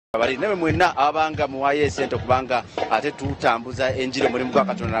bali neme mwenna abanga muwaye sente kubanga ate tutambuza enjiri mulimu gwa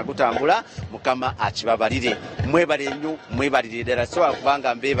Katonda nagutambula mukama akibabalire mwebale nnyo mwebalire ddala so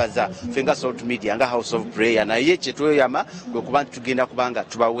kubanga mbebaza fenga salt media nga house of prayer na ye kyetweyama gwe kuba tugenda kubanga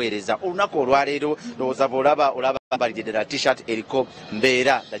tubaweereza olunaku olwaleero ndowooza olaba balide ddala t-shirt eriko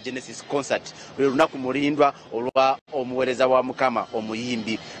mbeera the Genesis concert olunaku mulindwa olwa omuweereza wa mukama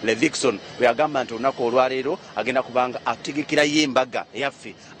Omuyimbi Levixone yagamba nti olunaku olwaleero agenda kubanga ategekera yembaga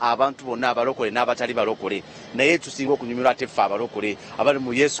yaffe abantu bonna abalokole n'abatali balokole naye tusinga okunyumirwa ate ffe abalokole abali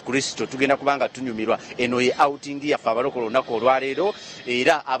mu Yesu Kristo tugenda kubanga tunyumirwa eno ye outing yaffe abalokole olunaku olwaleero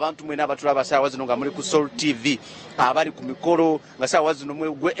era abantu mwena abatulaba saawa zino nga muli ku Soul TV abali ku mikolo nga saawa zino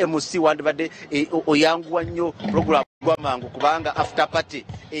gwe MC wandibadde oyanguwa nnyo program gwamangu kubanga after party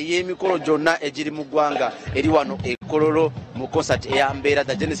ey'emikolo gyonna egiri mu ggwanga eri wano Kololo mu concert eyambeera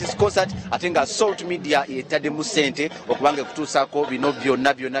the Genesis concert ate nga Salt Media yetadde mu sente okubanga ekutuusako bino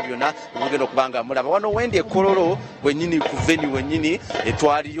byonna mugenda okubanga mulaba wano wende Kololo wennyini ku venue wennyini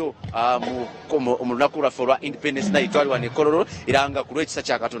etwaliyo mu lunaku lwaffe olwa Independence Night twali wano Kololo era nga ku lw'ekisa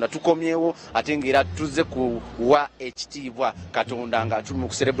kya Katonda tukomyewo ate ng'era tuzze kuwa ekitiibwa Katonda nga tuli mu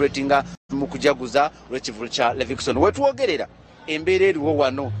kucelebratinga mu kujaguza olw'ekivulu kya Levixone wetwogerera embeera eriwo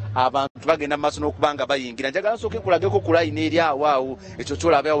wano abantu bagenda maaso n'okubanga bayingira njagala nsooke kulageko ku layini eri awo ekyo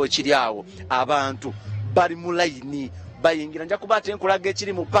kyolabawo ekiri awo abantu bali mu layini bayingira nja kuba ate nkulaga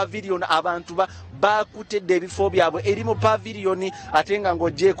ekiri mu pavilion abantu bakutedde ebifo byabwe eri mu pavilion ate nga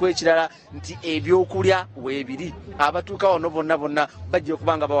ng'oggyeko ekirala nti ebyokulya weebiri abatuuka wano bonna bajja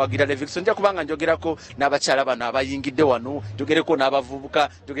okubanga bawagira Levixone nja kubanga njogerako n'abakyala bano abayingidde wano njogereko n'abavubuka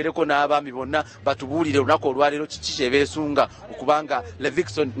njogereko n'abaami bonna batubuulire olunaku olwaleero kiki kye beesunga okubanga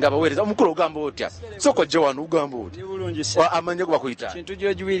Levixone nga baweereza omukulu ogamba otya soko ojje wano ogamba otya amanye gwe bakuyita kintu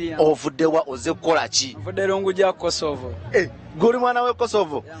gy'ojuwirya ovuddewa oze kukola ki ovudde lungu gya Kosovo guli mwana we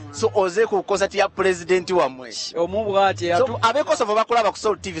Kosovo so oze ku concert ya president wamwe omubwati so abe Kosovo bakulaba ku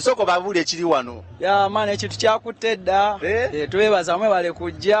Soul TV soko babuli ekiri wano ya maana ekintu kyakutte dda twebaza mwe bale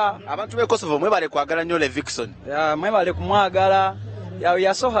kujja abantu be Kosovo mwe bale kwagala nnyo Levixone ya mwe bale kumwagala we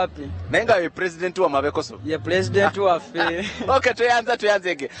are so happy nenga we president wa mabe Kosovo ye president waffe okay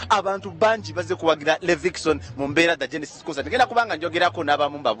tuyanzege abantu banji baze kuwagira Levixone mu mbeera the Genesis concert ngenda kubanga njogerako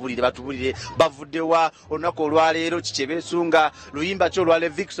n'abamu mbabulire batubulire bavuddewa olunaku olwaleero kikyebeesunga luyimba kyo olwa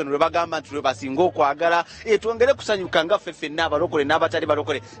Levixone lwe bagamba nti lwe basinga okwagala twongere kusanyuka nga ffe ffenna abalokole n'abatali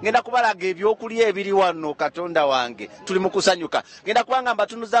balokole ngenda kubalaga ebyokulya ebiri wano Katonda wange tuli mu kusanyuka ngenda kubanga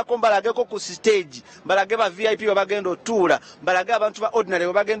mbatunuzaako mbalageko ku stage mbalage ba VIP bagenda otuula mbalage abantu ordinary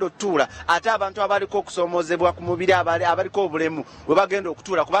we bagenda otuula ate abantu abaliko okusoomozebwa ku mubiri abaliko obulemu we bagenda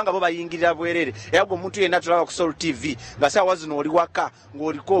okutuula kubanga bo bayingirira bwerere era gwe omuntu yenna tulaba ku Soul TV nga saawa zino oli waka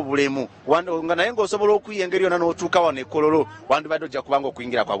ng'oliko obulemu nga naye ng'osobola okuyengeri yonna n'otuuka wano Kololo wandibadde ojja kubanga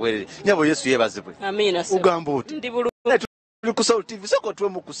okuyingira kwa bwerere nyabo Yesu yeebazibwe ugamba oti tuli ku Soul TV soko tuwe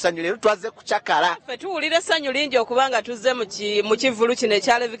mu kusanyu leero twaze kukyakala ffe tuwulira essanyu lingi okubanga tuzze mu kivulu kino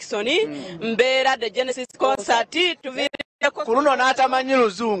ekya Levixone mbeera the Genesis concert kuruno n'atamanyi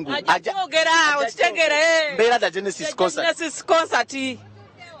luzungu ajoogera okitegere mbeera the Genesis concert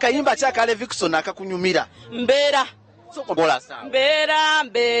kayimba kyaka Levixone akakunyumira mbeera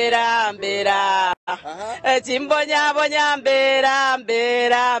mbeera ekimbonyabonya mbeera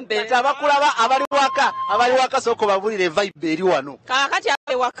abakulaba abali waka soko babulire vibe eri wano kaakati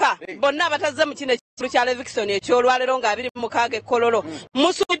abali waka bonna abatazze mu kino ekikulu kya Levixone ekyolwaleero nga 26 Kololo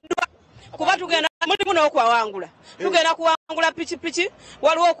musuddwa kuba tugenda mulimu n'okwawangula tugenda kuwangula pikipiki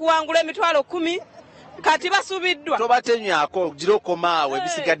waliwo okuwangula emitwalo 10 kati basubiddwa tobatenywako girokomaawe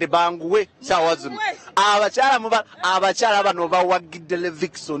bisigadde banguwe saawa zino abakyala bano bawagidde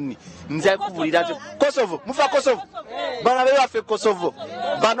Levixone nze kubulira Kosovo mufa Kosovo bana be baffe Kosovo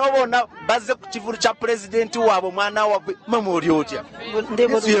bano bonna bazze ku kivulu kya president waabwe omwana wabwe mamuli otya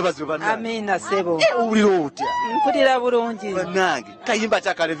amina sebo owulira otya mpulira bulungi bannange kayimba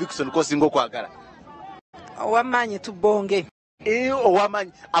kyaka Levixone kosinga okwagala owamaanyi tubonge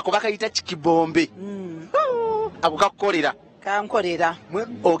owamanyi ako bakayita kikibombe ako kakukolera kankolera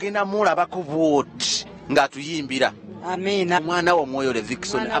ogenda mulabako bwoti ng'atuyimbira amina omwana w'omwoyo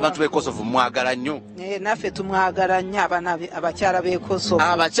Levixone abantu b'e Kosovo mwagala nnyo naffe tumwagala nnyo abakyala b'e Kosovo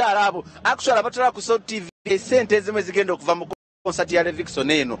abakyala abo actually abatala ku Soul TV esente ezimu ezigenda okuva mu concert ya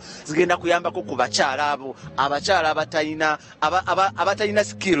Levixone eno zigenda kuyambako ku bakyala abo abakyala abatalina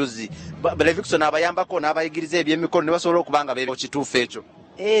skills Levixone abayambako n'abayigiriza ebyemikono ne basobola okubanga beeko kituufu ekyo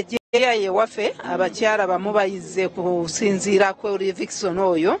era ye waffe abakyala bamu bayizze kusinziira ku Levixone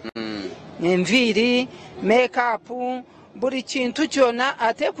oyo enviiri make-up buli kintu kyonna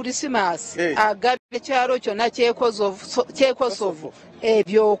ate Christmas agabye ekyalo kyonna kyekosovu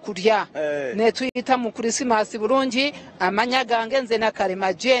ebyokulya ne tuyita mu Krismasi bulungi amanya gange nze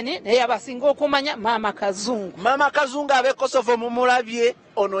nakalema Jeni naye abasinga okumanya Maama Kazungu. Maama Kazungu abe Kosovo mumulabye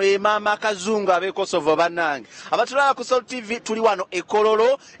ono ye Maama Kazungu abe Kosovo bannange abatulaba ku Soul TV tuli wano e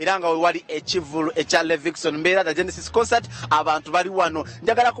Kololo era nga wali ekivulu ekya Levixone mbeera da Genesis concert abantu bali wano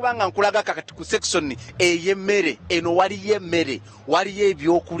njagala kubanga nkulaga kakati ku section ey'emmere eno waliyo emmere waliyo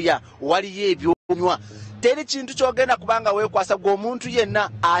ebyokulya waliyo ebyonywa teri kintu kyogenda kubanga weekwasa gwe omuntu yenna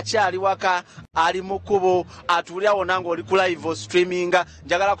akyali waka ali mu kkubo atuulira wonna ng'oli ku live streaming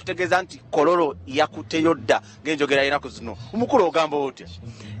njagala kutegeeza nti Kololo yakuteyo dda ng'enjogera yinaku zino omukulu ogamba otya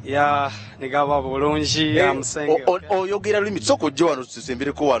ya nigaba bulungi amusenge oyogera lulimi soko ojja wano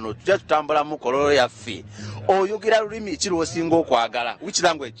tusembereko wano tujja tutambula mu Kololo yaffe oyogera lulimi ki lw'osinga okwagala which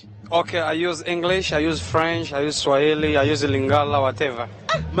language? Okay, I use English, I use French, I use Swahili, I use Lingala, whatever.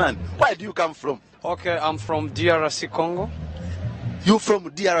 Man, where do you come from? Okay, I'm from DRC Congo. You from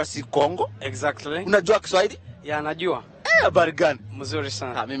DRC Congo? Exactly. Unajua Kiswahili? Ya najua. Habari gani? Mzuri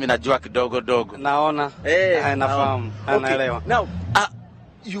sana. Mimi najua kidogo dogo. Naona. Nafahamu. Anaelewa. Now,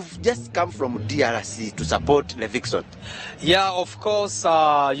 you've just come from DRC to support Levixone. Yeah, of course.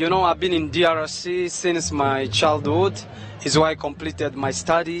 You know, I've been in DRC since my childhood. Is why I completed my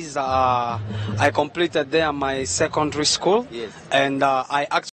studies. I completed there my secondary school. Yes. And I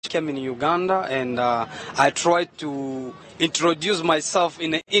actually came in Uganda and I tried to introduce myself in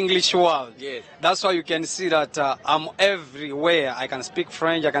the English world. Yes. That's why you can see that I'm everywhere. I can speak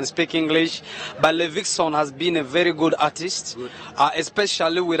French, I can speak English. But Levixone has been a very good artist,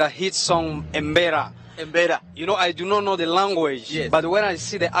 especially with a hit song, Mbera. Mbera. You know, I do not know the language, yes, but when I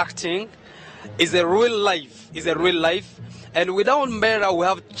see the acting, it's a real life. It's a real life. And without Mbera, we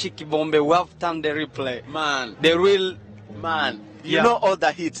have Chikibombe, we have Time the Replay. Man. The real... Man. You know all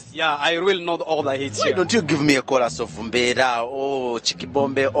the hits. Yeah, I really know all the hits. Why don't you give me a chorus of Mbera or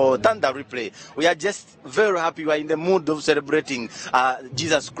Chikibombe or Thunder Replay? We are just very happy. We are in the mood of celebrating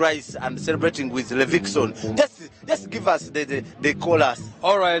Jesus Christ and celebrating with Levixone. Just give us the chorus.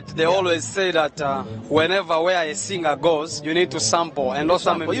 All right. They always say that whenever where a singer goes, you need to sample. And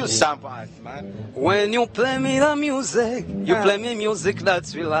also you sample us, man. When you play me the music, you play me music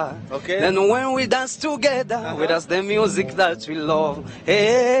that we love. Okay. Then when we dance together, we dance the music that we love.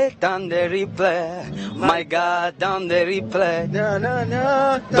 Hey, down the replay, my God, down the replay, down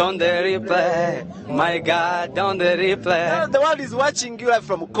the replay, my God, down the replay. The world is watching you like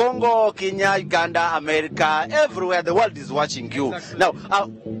from Congo, Kenya, Uganda, America, everywhere. The world is watching you. Exactly. Now,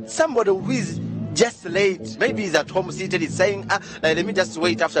 somebody who is just late, maybe he's at home seated, is saying, let me just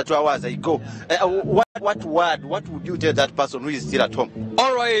wait after 2 hours, I go. What would you tell that person who is still at home?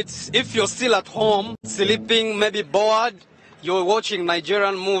 All right, if you're still at home, sleeping, maybe bored, you're watching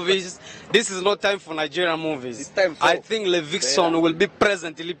Nigerian movies, this is not time for Nigerian movies. It's time for... I think Levixone will be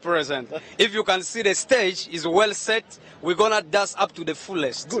presently present. If you can see the stage is well set, we're gonna dance up to the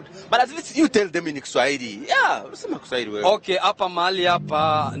fullest. Good. But at least you tell them in Kiswahili. Yeah, sema Kiswahili wewe. Okay, hapa mahali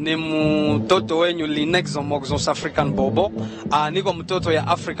hapa ni mtoto wenyu Linexo Mogzos African Bobo. Niko mtoto ya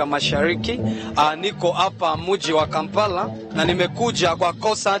Afrika Mashariki. Niko hapa mji wa Kampala na nimekuja kwa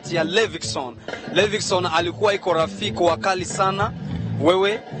concert ya Levixone. Levixone alikuwa iko rafiki wakali sana.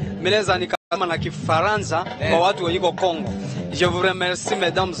 Wewe minaweza nikama na Kifaransa kwa watu wenye Congo. Je vous remercie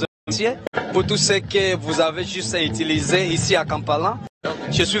mesdames et messieurs pour tout ce que vous avez juste utilisé ici à Kampala.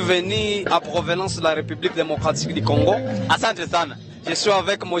 Je suis venu à provenance de la République démocratique du Congo. Asante sana. Je suis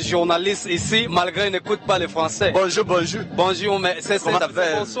avec mon journaliste ici, malgré qu'il n'écoute pas le français. Bonjour, bonjour. Bonjour, mais c'est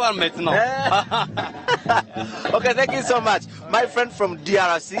bonsoir maintenant. Okay, thank you so much. My friend from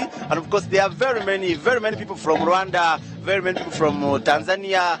DRC, and of course there are very many people from Rwanda, very many people from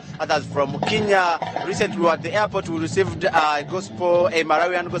Tanzania, others from Kenya. Recently we were at the airport, we received a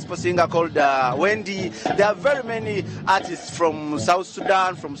Marawian gospel singer called Wendy. There are very many artists from South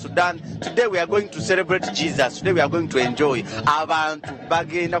Sudan, from Sudan. Today we are going to celebrate Jesus. Today we are going to enjoy abantu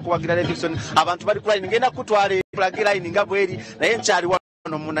bagenda kuwagira Levixone, abantu bali kula ngenda kutwala kulagira ininga bweri naye nchali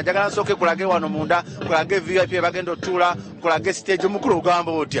wano munda njagala nsoke kulage wano munda kulage VIP bagenda otula kulage stage omukulu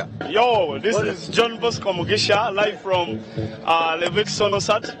ogamba otya. Yo, this is John Bosco Mugisha live from Levixone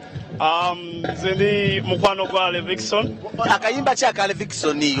concert. Zindi mukwano kwa Levixone. Akayimba kya ka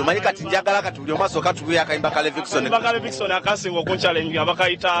Levixone omanyi kati njagala kati buli omaso katuwe akayimba ka Levixone. Akayimba ka Levixone akasinga ku challenge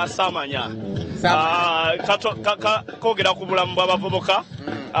abakaita Samanya. Kogera ku bulamu bw'abavubuka.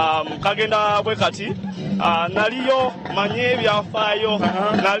 Kagenda bwe kati naliyo manye ebyafaayo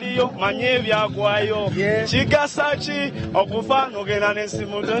naliyo manye ebyagwayo kigasa ki okufa nogenda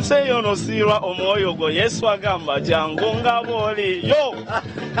n'ensimu tonseeyo nosiirwa omwoyo gwo Yesu agamba jangu nga bw'oli yo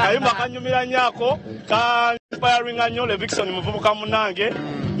kayimba kanyumira nnyo ka inspiringa nnyo Levixone muvubuka munange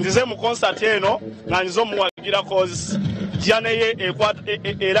ndize mu concert eno nga nzize omuwagira cause Diane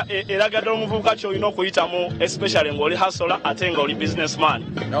eragadde omuvubuka ky'olina okuyitamu especially ng'oli hustler ate ng'oli businessman.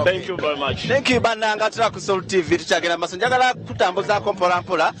 Thank you very much. Thank you bannanga tula ku Soul TV tukyagenda maaso njagala kutambuzaako mpola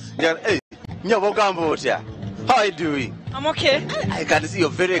mpola nnyo bogamba otya. How are you doing? I'm okay. I can see you're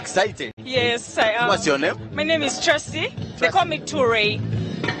very excited. Yes, I am. What's your name? My name is Tracy. They call me Toure.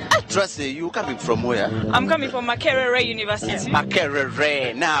 Tracy, you coming from where? I'm coming from Makerere University.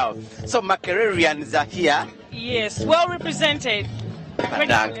 Makerere. Now, so Makererians are here. Yes, well represented.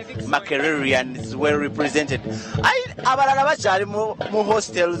 Makererian is well represented. Abalala bakyali mu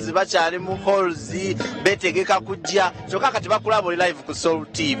hostels, bakyali mu halls, betegeka kujja. Kyokka kati bakulaba oli live ku Soul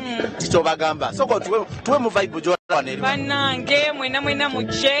TV. Kitobagamba. So tuwe mu vibe gy'olaba n'eri. Bannange mwena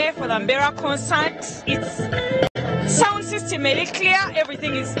mujje for the Mbera concert. It's sound system very clear.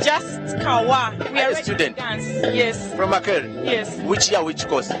 Everything is just kawa. We are a student. To dance. Yes. From Makerere? Yes. Which year, which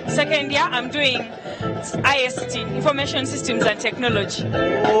course? Second year, I'm doing IST, Information Systems and Technology.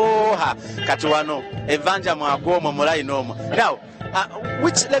 Oh, Katuano, Evanja Mwagomo, Molai Nomo. Now,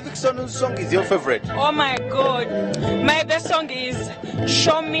 which Levixone song is your favorite? Oh my God. My best song is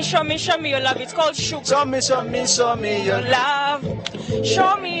Show Me, Show Me, Show Me Your Love. It's called Sugar. Show me, show me, show me your love.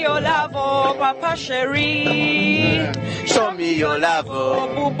 Show me your love, oh Papa Sherry. Show me your love, oh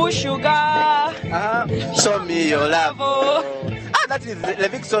Boo Boo Sugar. Show me your love. Oh. That is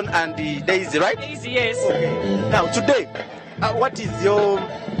Levixone and the Daisy, right? Daisy, yes. Okay. Now, today, what do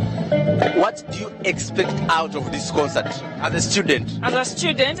you expect out of this concert as a student? As a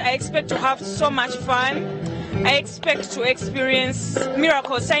student, I expect to have so much fun. I expect to experience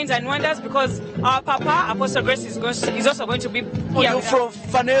miracles, signs and wonders because our Papa, Apostle Grance, is also going to be here. Oh, you're from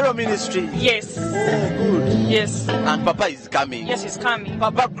Fanero Ministry? Yes. Oh, good. Yes. And Papa is coming? Yes, he's coming.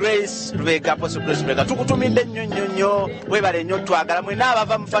 Papa Grance Lubega, Apostle Grance Lubega. Tukutuminde nnyo webale nnyo twagala mwena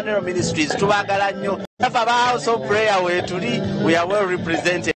abava mu Fanero Ministries tubagala nnyo. Nafa ba house of prayer wetuli, we are well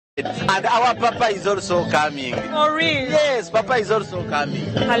represented. And our Papa is also coming. Oh, really? Yes, Papa is also coming.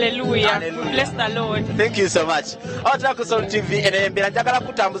 Hallelujah. Hallelujah. Bless the Lord. Thank you so much. Otula ku Soul TV enembera njagala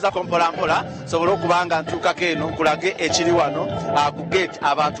kutambuzako mpola mpola sobola okubanga ntuukako eno nkulage ekiri wano ku gate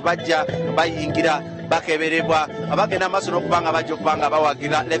abantu bajja bayingira bakeberebwa abagenda maaso n'okubanga bajja okubanga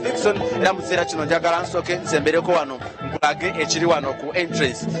bawagira Levixone era mu kiseera kino njagala nsooke nsembereko wano nkulage ekiri wano ku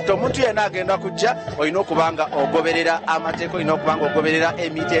entrance. Omuntu yenna agenda kujja olina okubanga ogoberera amateeka olina okubanga ogoberera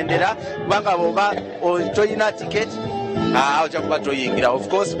emitendera kubanga bw'oba toyina tiketi ojja kuba toyingira. Of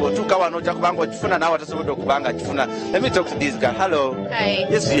course bw'otuuka wano ojja kubanga okifuna naawe atasobodde okubanga akifuna. Let me talk to this guy. Hello. Hi.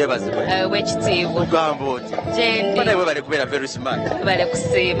 Yesu yeebazibwe. Wekitiibwa. Ogamba oti. Gyendi. Banaye webale kubeera very smart. Bale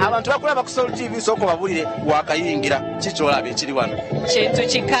kusiima. Abantu bakulaba ku Soul TV sooka obabulire wakayingira kikyolaba ekiri wano. Kintu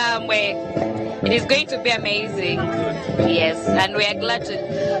kikambwe. It is going to be amazing. Yes, and we are glad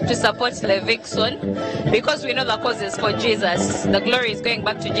to support Levixone because we know the cause is for Jesus. The glory is going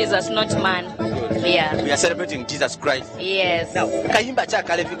back to Jesus, not man. Yeah. We are celebrating Jesus Christ. Yes. Now, kayimba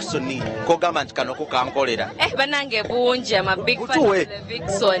kyaka Levixone kogamba nti kano kokankolera. Banange bungi, I'm a big fan of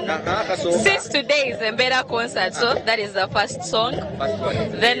Levixone. Since today is the Mbera concert, so that is the first song.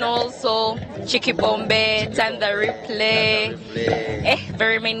 Then also Chiki Bombe, Tanda Replay.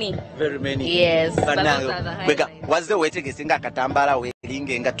 Very many. Very many. Yes. Bega, wazze weetegese nga akatambala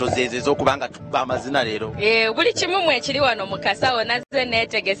weeringa engatto zeeze ez'okubanga tukuba amazina leero. Buli kimu mwe ekiri wano mu kasawo nazze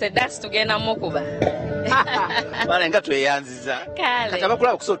neetegese dasi tugenda mukuba. Bana engatto eyanziza. Kati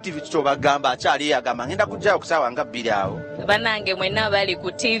abakulaba ku Soul TV kitobagamba akyali yagamba ngenda kujjayo ku ssaawa nga bbiri awo. Banange mwenna bali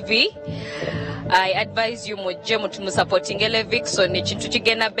ku TV. I advise you mujje supporting Levixone ekintu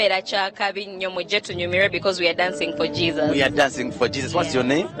kigenda beera kyakabi nnyo mujje tunyumire because we are dancing for Jesus. We are dancing for Jesus. What's your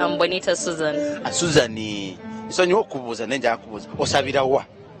name? I'm Bonita Susan. Susan, nsonyiwa okubuuza nenja kubuuza osabira wa?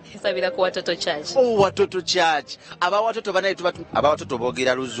 Nsabira ku Watoto Church. Oh, Watoto Church. Abawatoto banaye abawatoto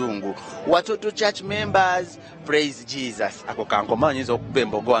boogera luzungu. Watoto Church members, praise Jesus. Ako kankoma nyinza okuba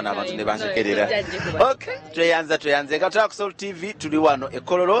embogo wano abantu ne bansekerera. Okay, tweyanza. Nga ku Soul TV tuli wano e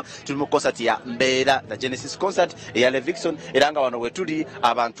Kololo, tuli mu concert ya Mbera, the Genesis concert eya Levixone, era nga wano wetuli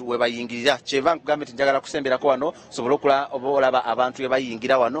abantu we bayingirira. Kyeva nkugambye nti njagala kusemberako wano sobola olaba abantu we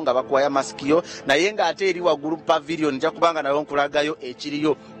bayingira wano nga bakuwaya maskiyo naye nga ate eri waggulu pavilion nja kubanga nayo nkulagayo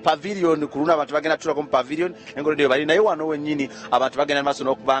ekiriyo pavilion kuluna abantu bagenda tula ku pavilion engolo ndio bali naye wano wennyini abantu bagenda maso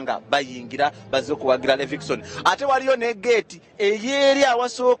n'okubanga bayingira bazze okuwagira Levixone ate waliyo ne gate eyeri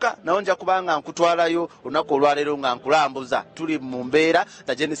awasooka nawo nja kubanga nkutwalayo olunaku olwaleero nga nkulambuza tuli mu mbeera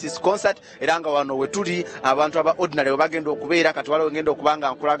ta Genesis concert era nga wano we tuli abantu aba ordinary bagenda okubeera kati waliwo ngenda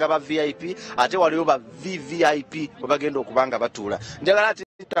okubanga nkulaga ba VIP ate waliyo ba VVIP bagenda okubanga batuula njagala ati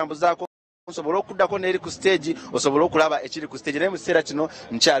tambuzaako osobola okuddako n'eri ku stage osobola okulaba ekiri ku stage naye mu kiseera kino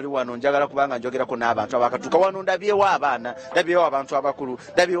nkyali wano njagala kubanga njogerako n'abantu abakatuuka wano ndabyewo abaana ndabyewo abantu abakulu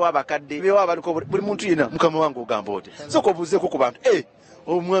ndabyewo abakadde ndabyewo abaliko buli muntu yina mukama wange ogamba oti soka obuuzeeko ku bantu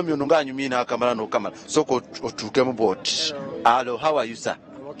omwami ono ng'anyumye n'akamala n'okamala soka otuukemu bwoti. Hello, how are you, sir?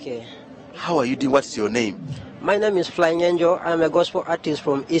 Okay. How are you doing? What's your name? My name is Flying Angel. I'm a gospel artist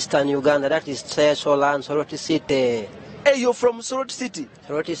from Eastern Uganda. That is Sola and Soroti City. Hey, you're from Soroti City?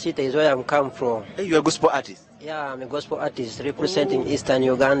 Soroti City is where I'm come from. Hey, you're a gospel artist? Yeah, I'm a gospel artist representing Eastern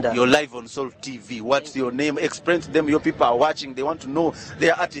Uganda. You're live on Soul TV. What's your name? Explain to them. Your people are watching. They want to know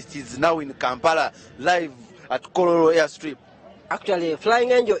their artist is now in Kampala, live at Kololo airstrip. Actually,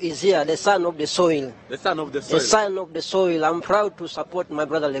 Flying Angel is here, the son of the soil. The son of the soil? The son of the soil. I'm proud to support my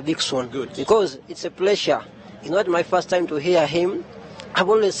brother Levixone. Good. Because it's a pleasure. It's not my first time to hear him. I've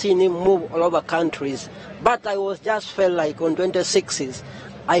always seen him move all over countries. But I was just felt like on 26th,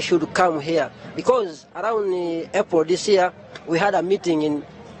 I should come here. Because around April this year, we had a meeting in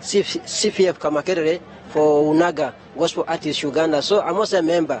CPF Kamakerere for Unaga, Gospel Artist Uganda. So I'm also a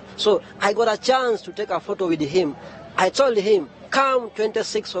member. So I got a chance to take a photo with him. I told him, come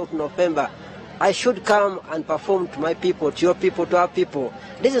 26th of November, I should come and perform to my people, to your people, to our people.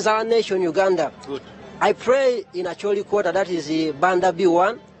 This is our nation, Uganda. Good. I pray in a Choli quarter, that is the Banda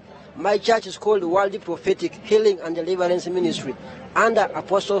B1. My church is called World Prophetic Healing and Deliverance Ministry. Under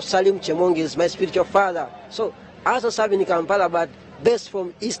Apostle Salim Chemongi is my spiritual father. So I also serve in Kampala, but based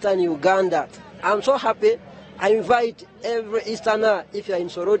from Eastern Uganda. I'm so happy. I invite every Easterner, if you're in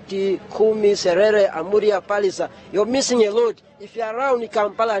Soroti, Kumi, Serere, Amuria, Palisa, you're missing a lot. If you're around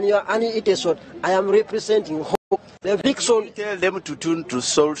Kampala and you're any Itesot, I am representing Hope. Levixone. Tell them to tune to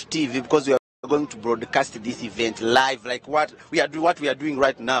Soul TV because we are going to broadcast this event live, like what we are doing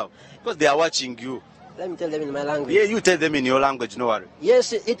right now, because they are watching you. Let me tell them in my language. Yeah, you tell them in your language, no worry.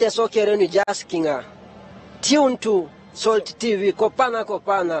 Yes, it is okay when you just tune to Soul TV,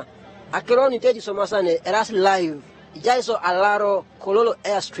 Kopana. Akironi teji somasane eras live. Ijaiso alaro Kololo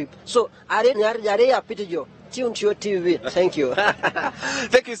airstrip. So are pitijo. Tune to your TV. Thank you.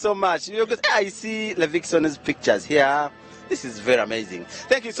 Thank you so much. I see Levixone's pictures here. This is very amazing.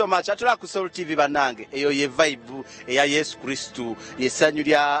 Thank you so much. Atula ku Soul TV banange. Eyo ye vibe eya Yesu Kristo. Yesanyu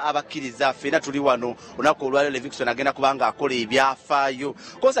lya abakiriza fena tuli wano. Onako olwale Levixone agenda kubanga akola ebyafaayo.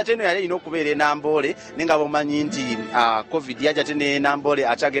 Concert eno yali ino kubeera Nambole nenga bomanyi nti COVID yaja tene Nambole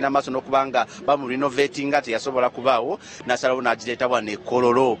achagenda maso nokubanga bamu renovating ate yasobola kubaawo nasalawo najireta wane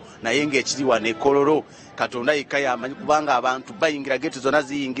Kololo. Naye ng'ekiri wane Kololo. Katonda ikaya amanyi kubanga abantu bayingira getu zona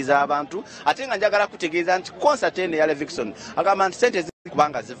ziyingiza abantu ate nga njagala kutegeeza nti concert eno ya Levixone agamba nti sente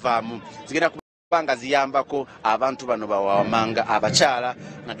kubanga zivaamu zigenda kubanga ziyambako abantu bano bawamanga abakyala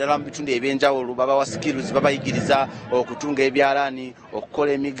naddala mu bitundu ebyenjawulo babawa skills babayigiriza okutunga ebyalaani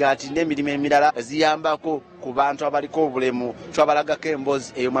okukola emigaati n'emirimu emirala ziyambako ku bantu abaliko obulemu twabalagako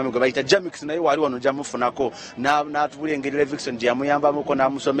emboozi eyo mwami gwe bayita Jamix naye wali wano jamufunako n'atubula engeri Levixone gye yamuyambamuko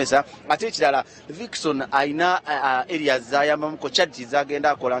n'amusomesa ate ekirala Levixone alina areas zayambamuko charity zagenda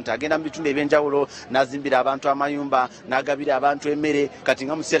akola nti agenda mu bitundu ebyenjawulo n'azimbira abantu amayumba n'agabira abantu emmere kati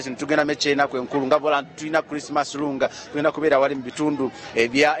nga mu kiseera kino tugenda mekyenaku enkulu nga bola tulina Christmas lunga tugenda kubeera wali mu bitundu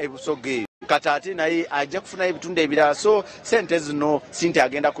ebya ebusoge katati naye ajja kufuna ebitundu ebirala so sente zino sinte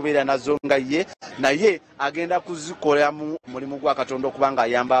agenda kubeera nazo nga ye naye agenda kuzikola mu mulimu gwa Katonda okubanga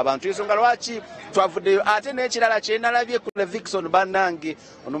ayamba abantu ensonga lwaki twavuddeyo ate n'ekirala kye nalabye ku Levixone bannange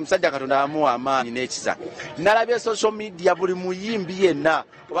ono omusajja Katonda amuwa amaanyi n'ekisa nalabye social media buli muyimbi yenna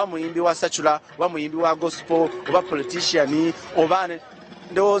oba muyimbi wa secular oba muyimbi wa gospel oba politician oba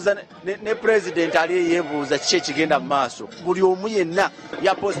ndowooza ne president ali yeebuuza kiki ekigenda mu maaso buli omu yenna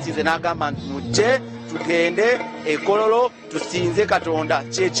yapositize n'agamba nti mujje tugende Kololo tusinze Katonda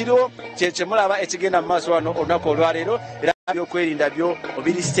kyekiriwo kyekimulaba ekigenda mu maaso wano olunaku olwaleero era byokwerinda byo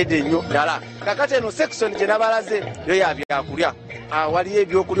obirisitedde nnyo ddala kakati eno section gye nabalaze yo yabyakulya waliyo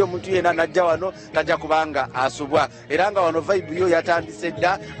ebyokulya omuntu yenna najja wano tajja kubanga asubwa era nga wano vibe yo yatandise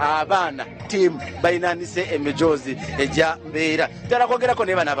dda abaana team bayinanise emijozi eja mbeera ddala kwogerako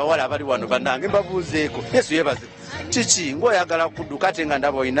naye bano abawala abali wano bannange mbabuuzeeko Yesu yebaze kiki ng'oyagala kudduka ate nga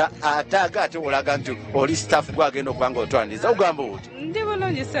ndaba olina ataaga ate olaga nti oli staff gwagenda okuba nga otwaniriza ogamba oti Ndi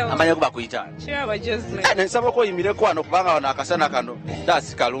bulungi sewa. amanya kuba kuyita Kiraba Joseph. nsaba okoyimireko wano kubanga wano akasana kano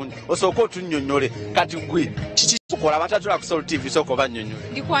daasi kalungi osooka otunnyonnyole kati gwe kiki kukola abatatula ku Soul TV sooka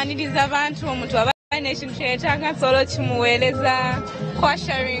obannyonnyole Ndikwaniriza abantu omuntu aba ekintu kyetaaga nsolo kimuweereza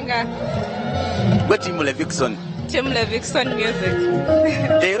kwasharinga gwe tiimu Levixone Team Levixone music.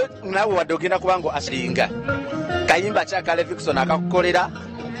 leero naawe wadde ogenda kuba nga asiringa kayimba kyaka Levixone akakukolera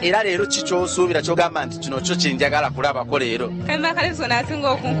era leero kikyosuubira kyogamba nti kino kyo kyenjagala kulabako leero Kayimba ka Levixone asinga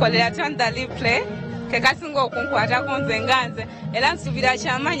okunkolera turn the replay ke kasinga okunkwatako nze nga nze era nsuubira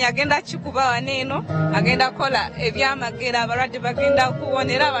kyamaanyi agenda kikuba wano eno agenda kukola ebyamagero abalwadde bagenda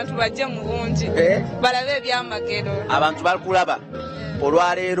kuwona era abantu bajje mu bungi balabe ebyamagero abantu bakulaba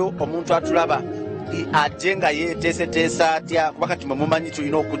olwaleero omuntu atulaba ajje nga yeeteeseteesa atya kuba kati mumanyi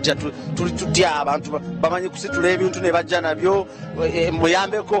tulina okujja tuli tutya abantu bamanyi kusitula ebintu ne bajja nabyo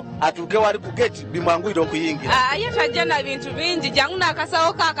muyambeko atuuke wali ku gate bimwanguyira okuyingira ye tajja na bintu bingi jangu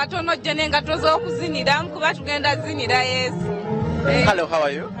n'akasawo ka katono jje n'engato z'okuzinira kuba tugenda zinira Yesu. Hello, how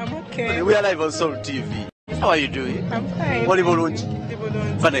are you? I'm okay. We are live on Soul TV. How are you doing? I'm fine. Oli bulungi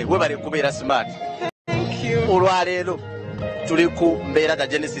fane webale kubeera smart Thank you. olwaleero tuli ku mbeera da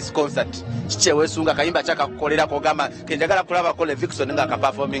Genesis concert kikyeweesunga kayimba kyakakukolera kogamba kenjagala kulabako Levixone nga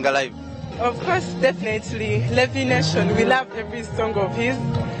akaperforminga live. Of course, definitely. Levixone, we love every song of his.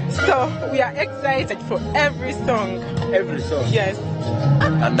 So we are excited for every song. Every song? Yes.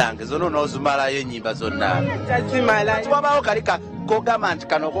 Andange zono n'ozimalayo enyimba zonna. Tazimala. Twabaawo kali kogamba nti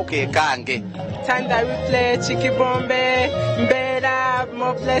kanoko ke kange. Tanda we play, Chiki Bombe, Mbera,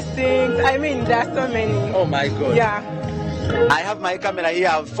 More Blessings. I mean, there are so many. Oh my God. Yeah. I have my camera here.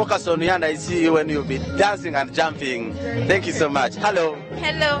 I'll focus on you and I see you when you'll be dancing and jumping. Thank you so much. Hello.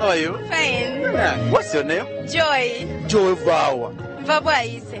 Hello. How are you? Fine. Yeah. What's your name? Joy. Joy Eby'Afaayo.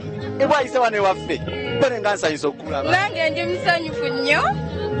 Vabwaise. Eby'Afaayo wane waffe. Bene nga nsanyusa okulaba. Nange ndi musanyufu nnyo.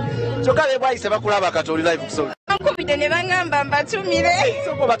 Kyokka Eby'Afaayo bakulaba kati oli live kusolo. Bankubidde ne baŋŋamba mbatumire.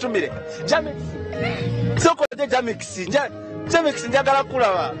 Soko batumire. Jamix. Soko de Jamix. Jamix njagala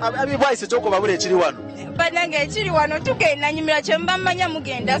kulaba. Eby'Afaayo kyoko babule ekiri wano. Banange ekiri wano tugenda nyumira kye mbamanya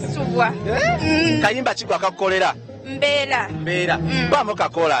mugenda subwa. Kayimba kigwa akakukolera. Mbeera. Bamu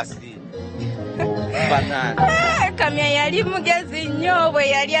kakolasi. Kamya yali mugezi nnyo bwe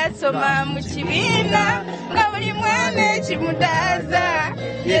yali asoma mu kibiina nga buli mwana ekimutaaza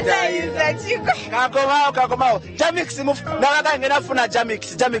yetayiza kiko. Kakomawo. Jamix nalaga ngenda nafuna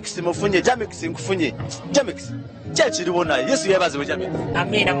Jamix mufunye. Jamix nkufunye. Jamix. Kyekiriwo naye Yesu yeebazibwe Jamix.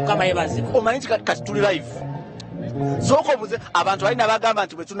 Amina Mukama yeebazibwe. Omanyi kati tuli live. Sooka obuze abantu balina bagamba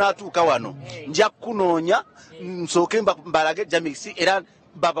nti bwe tunaatuuka wano nja kunoonya nsooke mbalage Jamix era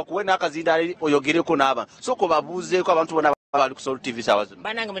baba kuwe n'akazindaali oyogereko n'abantu. Sooka babuuzeeko abantu bonna bali ku Soul TV saawa zino.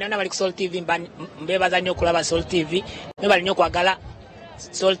 Banange mwenna bali ku Soul TV mbeebaza nnyo okulaba Soul TV. Mwebali nnyo okwagala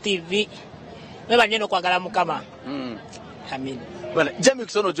Soul TV. Mwebali nnyo okwagala Mukama. Amina. Bwana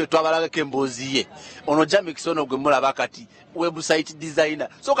Jamix ono gye twabalagako emboozi ye. Ono Jamix ono gwe mulaba kati website designer.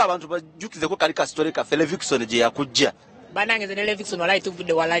 Sooka abantu bajjukizeko kali ka story kaffe Levixone gye yakujja. Banange ze ne Levixone walayi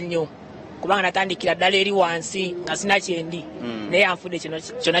tuvudde wala nnyo. Kubanga natandikira ddala eri wansi nga sina kyendi. Naye anfudde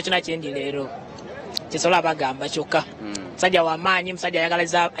kyonna kyendi leero. Kyesobola bagamba kyokka. Musajja w'amaanyi, musajja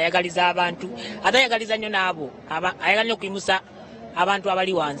ayagaliza abantu. Ate ayagaliza nnyo n'abo. Ayagala nnyo okuyimusa abantu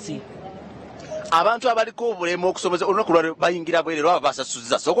abali wansi. Abantu abaliko obulemu okusomeza olunaku lwaleero bayingira bwereero aba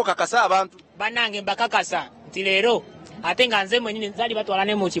basasuza. Sooka kakasa abantu. Banange mbakakasa nti leero ate nga nze mwennyini nzali batwala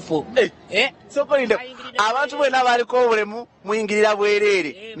ne mu kifo. Sooka olinde abantu bwena abaliko obulemu muyingirira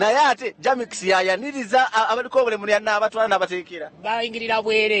bwereere. Naye ate Jamix yayaniriza abaliko obulemu n'abatwala n'abateekera. Bayingirira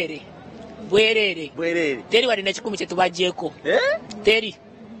bwereere. Bwereere. Teri wadde n'ekikumi kye tubaggyeko. Teri.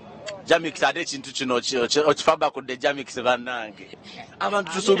 Jamix ate ekintu kino okifabakudde Jamix bannange.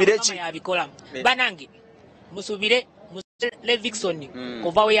 Abantu tusuubire ki? Yabikola. Banange musuubire Levixone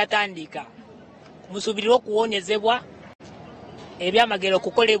kuva we yatandika. Musuubirire okuwonyezebwa ebyamagero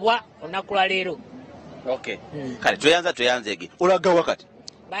okukolebwa olunaku lwa leero. Okay. Kale tweyanzege. Olaga wakati.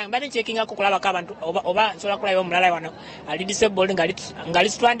 Bani checkinga kukulabako abantu oba nsobola kulayo omulala wano ali disabled nga ali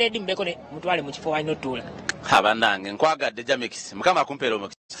stranded mbeko ne mutwale mu kifo wano tula. abanange nkwagadde Jamix mukama akumpera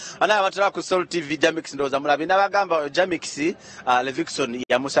omukisa ana abatala ku Soul TV Jamix ndoza mulabi nabagamba Jamix Levixone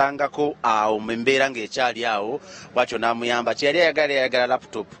yamusangako awo membeera ng'ekyali awo bwatyo namuyamba kyali ayagala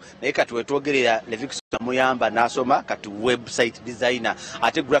laptop naye kati wetwogerera Levixone amuyamba nasoma kati website designer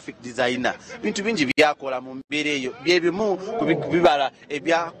ate graphic designer bintu bingi byakola mu mbeera eyo byebimu kubibala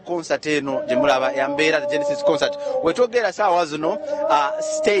ebya concert eno gyemulaba yambeera Genesis concert wetwogerera saawa zino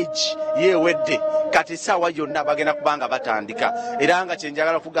stage yewedde kati saawa yonna bagenda kubanga batandika era nga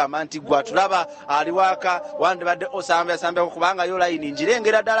kyenjagala kugamba nti gwatulaba aliwaka wandibadde osambya kubanga yo line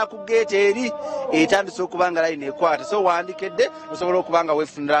njirengera ddala ku gate eri etandise okubanga line ekwata so wandikedde osobola okubanga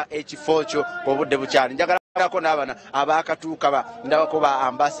wefunira ekifo kyo obudde bukyali njagala ko n'abana abakatuuka ndabako ba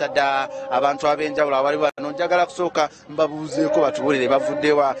ambassador abantu abenjawulo abali bano njagala kusooka mbabuuzeeko batuwulire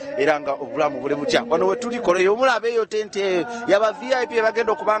bavuddewa era nga obulamu buli butya wano wetulikoleyo omulaba eyo tente yaba VIP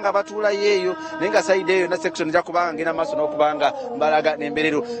bagenda okubanga batuulayo eyo naye nga side eyo na section nja kubanga ngenda maaso n'okubanga mbalaga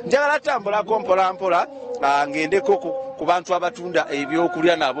n'emberero njagala tambulako mpolampola ngendeko ku bantu abatunda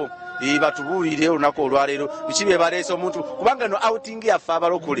ebyokulya nabo batubuulire olunaku olwaleero biki bye baleese omuntu kubanga eno outing yaffe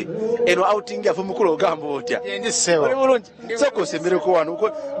abalokole eno outing yaffe mukulu ogamba otya oli bulungi soka osembereko wano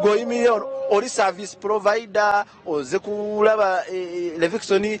g'oyimirira oli service provider oze kulaba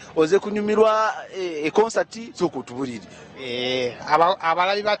Levixone oze kunyumirwa concert soka otubulire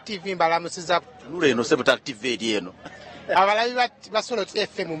abalabi ba TV mbalamusiza nula eno sebuta TV eri eno abalabi ba Solo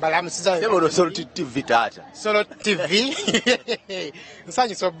FM mbalamusiza Solo TV tata Solo TV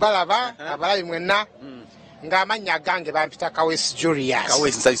nsanyusa obalaba abalabi mwenna ng'amannya gange bampita Kawesi Julius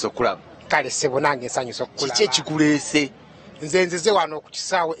Kawesi nsanyusa okulaba kale sebo nange nsanyusa okulaba kiki ekikuleese nze nzize wano ku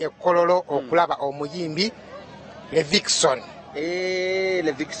kisaawe e Kololo okulaba omuyimbi Levixone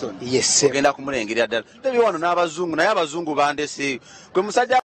Levixone yes ogenda kumulengerera ddala tebi wano n'abazungu naye abazungu bandese gwe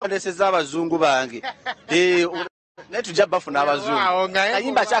musajja bandeseza abazungu bange naye tujja bafuna abazungu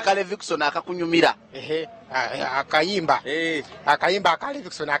kayimba kyaka Levixone akakunyumira akayimba aka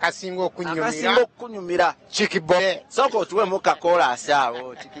Levixone akasinga okunyumira Chikibombe soko otuwemu kakolasi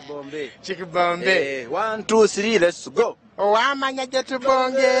awo Chikibombe 1 2 3 let's go owamanya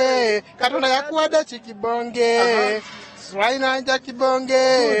gyetubonge Katonda yakuwadde Chikibonge Swaina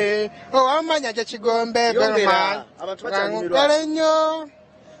Kibonge owamanya gye Kigombe Berman ngale nnyo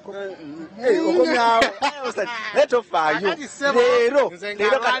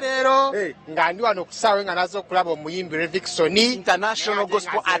leero nga ndi wano kusaawe nga nazo okulaba omuyimbi Levixone international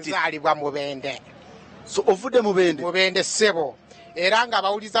gospel artist alibwa Mubende so ovudde Mubende sebo era nga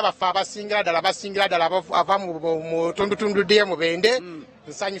abawuliza baffe abasingira ddala ava mu tundutundu dye Mubende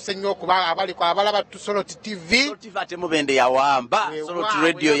nsanyuse nnyo okuba abaliko abalaba Solo TV ate Mubende yawamba Solo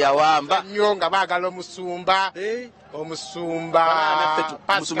radio yawamba nnyo nga baagala omusumba omusumba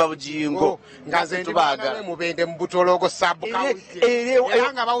bujjingo nga nze ndibagala Mubende mu Butologo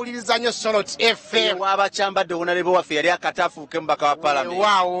era nga bawuliriza nnyo Solo FM wabakyambadde wonalebe waffe yali akatafuuke mubaka wa palamenti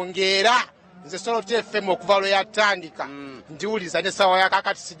waawongera nze Solo FM okuva lwe yatandika ndiwuliza ne sawa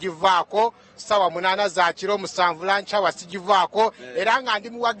yakakati sigivaako sawa 8 za kiro 7 lanchawa sigivaako era nga ndi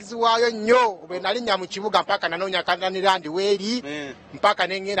muwagizi waayo nnyo bwe nalinnya mu kibuga mpaka nanoonya kananira ndi weeri mpaka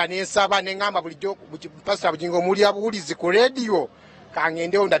nengenda nensaba nengamba bulijjo Pastor Bugembe muli abuwulizi ku radio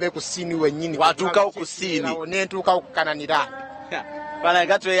kangendewo ndabe ku siini wennyini watuukawo ku siini nentuukawo ku kananira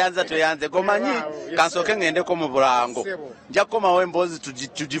bana tweyanze gomanyi kansooke ngendeko mu bulango nja kukomawo emboozi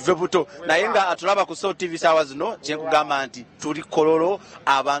tugive buto naye nga atulaba ku Soul TV saawa zino kyenkugamba nti tuli Kololo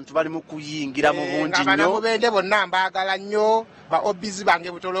abantu bali mu kuyingira mu bungi nnyo Mubende bonna mbaagala nnyo ba obizi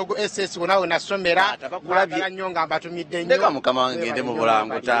bange Butologo SS bonawe nasomera baagala nnyo nga mbatumidde nnyo ndeka mukama wange ngende mu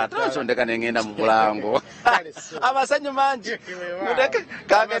bulango taata so ndeka nengenda mu bulango amasanyu mangi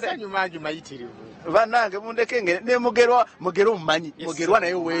amasanyu mangi mayitirivu banange mundeke ne mugerwa omumanyi mugerwa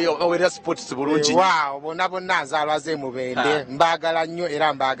naye weera sports bulungi bonna nzaalwa ze Mubende mbaagala nnyo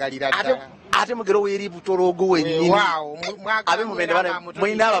era mbaagalira ddala ate mugero weeri Butologo wennyini abe Mubende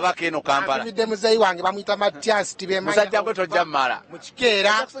mulina ababaka eno Kampala atumidde muzeeyi wange bamuyita Matias musajja gwe tojja mmala mu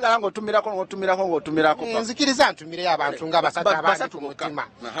kikeera kusigala ng'otumirako nzikiriza ntumireyo abantu nga basatu ku mutima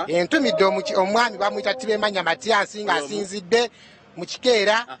ntumidde omwami bamuyita Tibemanya Matias ng'asinzidde mu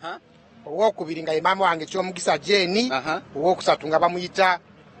kikeera owokubiri nga ye maama wange Kyomugisa Jeni owokusatu nga bamuyita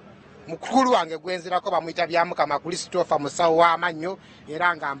mukulu wange gwenzirako bamuyita Byamukama Christopher musawo w'amannyo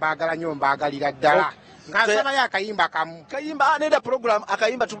era nga mbaagala nnyo mbaagalira ddala nga nsabayo akayimba kamu neda program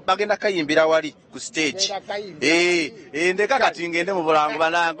akayimba bagenda kayimbira wali ku stage ndeka kati ngende mu bulango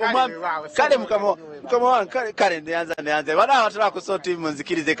banange omwami kale mukama Mukama wange kale nyanza bana abatala ku sort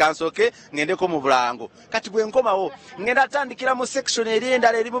munzikirize kansoke ngendeko mu bulango kati bwe nkomawo ngenda tandikira mu section eri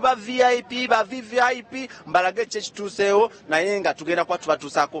endala eri mu ba VIP ba VVIP mbalage kyekituseewo naye nga tugenda kwa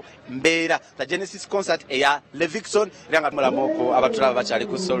tubatusako mbeera the Genesis concert eya Levixone eranga mulamoko abatula bakyali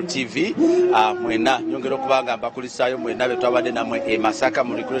ku Soul TV mwena nyongero kubanga mbakulisaayo mwena betwabadde namwe e Masaka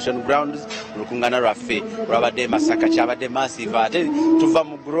mu recreation grounds lukungana raffe lwabadde Masaka kyabadde massive ate tuva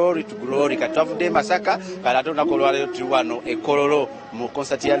mu glory to glory katavudde Masaka kala tunakolwa leo tuwano e Kololo mu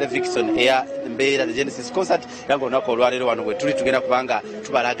concert ya Levixone eya mbeera the Genesis concert yango nakolwa leo wano we tuli tugenda kubanga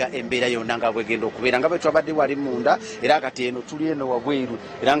tubalaga embeera yonna nga bwegenda okubeera nga betwabadde wali munda era kati eno tuli eno wabweru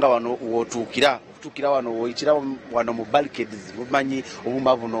era nga wano wotukira wano woyitira wano mu barricades mumanyi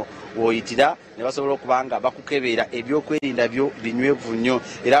obumba buno woyitira ne basobola okubanga bakukebeera ebyokwerinda byo binywevu nnyo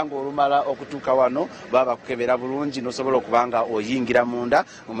era ng'olumala okutuuka wano baba bakukebera bulungi n'osobola okubanga oyingira munda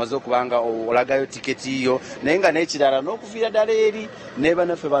omaze okubanga olagayo tiketi yo naye nga n'ekirala n'okuviira ddala eri ne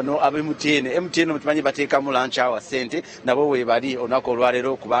banaffe bano MTN mukimanyi bateekamu lunch hour sente nabo weebali olunaku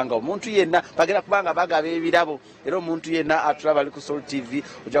olwaleero kubanga omuntu yenna bagenda kubanga bagaba ebirabo era omuntu yenna atulaba ali ku Soul TV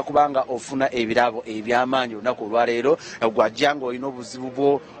ojja kubanga ofuna ebirabo ebyamaanyi olunaku olwaleero gwajja ng'olina obuzibu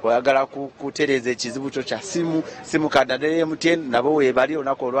bwo oyagala kutereeza ekizibu kyo kya simu kadade MTN nabo weebali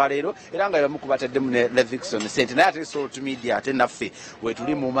olunaku olwaleero era nga bamu kubataddemu ne Levixone sente naye ate Soul Media ate naffe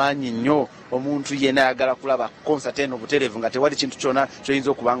wetuli mu maanyi nnyo omuntu yenna ayagala kulaba concert eno butereevu nga tewali kintu kyonna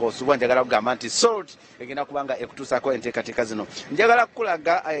kyoyinza okubanga osubwa njagala kugamba nti Soul egenda kubanga ekutuusako enteekateeka zino njagala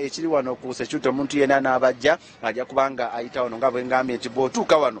kukulaga ekiri wano ku Security omuntu yenna n'abajja ajja kubanga ayita wano nga bwe ngambye nti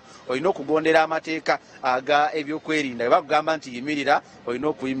bw'otuuka wano olina okugondera amateeka aga ebyokwerinda bagamba nti yimirira olina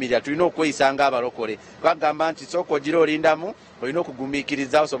okuyimirira tulina okweyisa ng'abalokole bagamba nti sooka ogira olindamu olina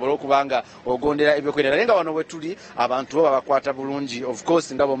okugumiikiriza osobole okubanga ogondera ebyokwerinda naye nga wano bwe tuli abantu bo babakwata bulungi of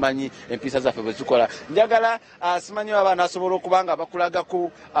course nga bomanyi empisa zaffe bwe zikola njagala simanyi abaana asobola okubanga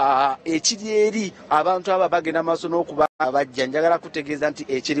bakulagako ekiri eri abantu aba bagenda maaso n'okuba bajja njagala kutegeeza nti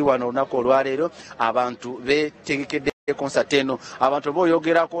ekiri wano olunaku olwaleero abantu betegekedde concert eno abantu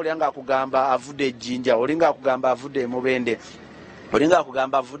boyogerako olinga akugamba avudde ejjinja olinga akugamba avudde emubende olinga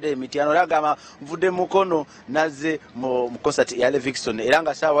akugamba avudde emitiano olagamba mvudde mukono nazze mu concert ya Levixone era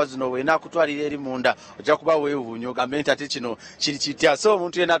nga saawa zino weena akutwalira eri munda ojja kuba weewuunya ogambe nti ate kino kiri kitya so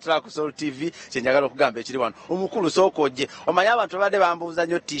omuntu yenna atulaba ku Soul TV kyenjagala okugamba ekiri wano omukulu sooka ojje omanyi abantu badde bambuuza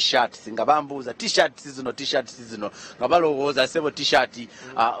nnyo t-shirts nga bambuuza t-shirts zino nga balowooza sebo t-shirt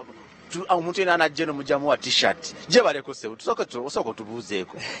omuntu yenna anajja eno mujjamu wa t-shirt gye baleko sebo tusooka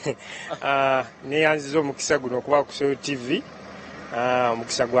otubuuzeeko neyanziza omukisa guno okuba ku Soul TV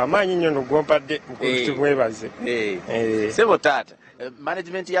omukisa gw'amaanyi nnyo nogwompadde mukulu tumwebaze sebo taata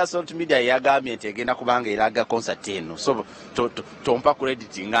management ya Soul Media yagambye nti egenda kubanga eraga concert eno so tompa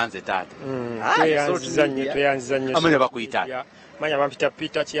credit nganze taata tweyanziza nnyo amanya bakuyita manya bampita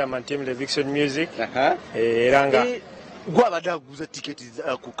Peter chairman team Levixone music era nga gwabadde aguza tiketi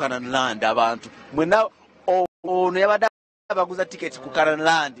ku Canaan Land abantu mwena ono yabadde abaguza tiketi ku Canaan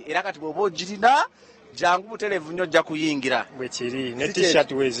Land era kati bw'oba ogirina jangu butereevu nnyo ojja kuyingira bwe kiri ne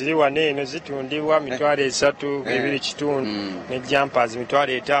t-shirt weziri wane eno zitundibwa mitwalo 3 2 kitundu ne jumpers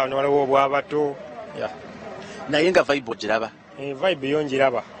mitwalo 5 ne waliwo obwabato naye nga vibe ogiraba vibe yo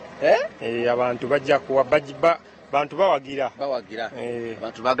ngiraba abantu bajja kuwa bantu bawagira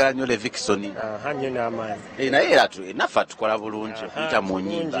abantu bagala nnyo Levixone nnyo n'amaanyi naye era naffe tukola bulungi okuyita mu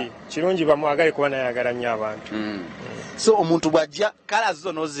nyimba kirungi bamwagale kuba nayagala nnyo abantu so omuntu bw'ajja kala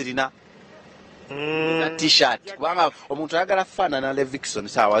zo n'ozirina t-shirt kubanga omuntu ayagala faanana Levixone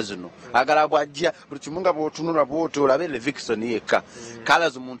saawa zino agala bw'ajja buli kimu nga bw'otunula bw'oti olabe Levixone yekka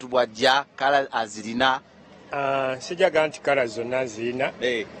kala omuntu bw'ajja kala azirina sijaga nti kala zonna zirina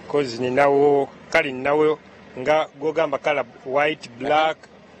kozi ninawo kale ninawo nga gogamba kala white black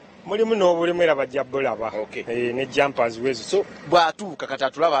mulimu n'obulimu era bajja bulaba ne jumpers wezo so bw'atuuka kati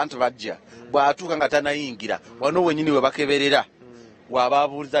atulaba anti bajja bw'atuuka nga tanayingira wano wenyini we bakeberera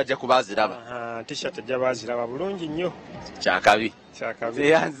wababuuliza ajja kubaziraba t-shirt ajja baziraba bulungi nnyo kyakabi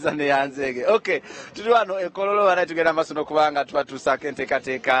yanziza neyanzeege okay tuli wano ekololo bana tugenda maaso n'okubanga tubatuusaako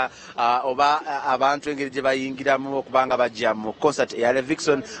enteekateeka oba abantu engeri gye bayingiramu okubanga bajja mu concert eya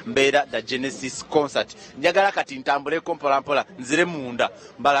Levixone mbeera the Genesis concert njagala kati ntambuleko mpolampola nzire munda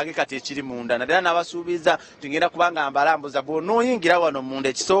mbalage kati ekiri munda naddala n'abasuubiza tugenda kubanga mbalambuza bw'onooyingira wano munda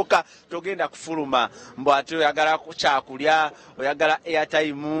ekisooka togenda kufuluma mbw ate oyagala kyakulya oyagala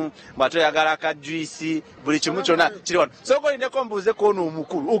airtime mbw ate oyagala kajuisi buli kimu kyonna kiri wano sooka olineko mbuuze kono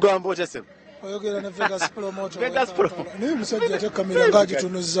omukulu ugamba otya sebo oyogera ne Vegas promoter naye musajja ate kamera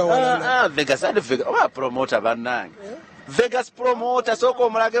ng'agitunuza walala Vegas ade Vegas oba promoter bannange Vegas promoter soko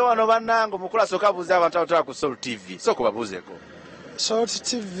omulage wano bannango mukula soka buza abantu abatala ku Soul TV soko babuzeeko Soul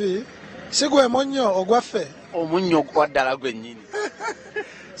TV sigwe monyo ogwaffe omunyo kwaddala gwennyini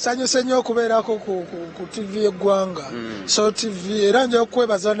sanyuse nnyo okubeerako ku TV eggwanga Soul TV era nja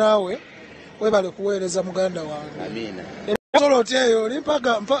okwebaza naawe webale kuweereza muganda wange amina soloti eyo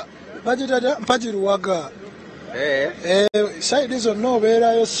limpaga bagitata mpagiruwaga saidi zonna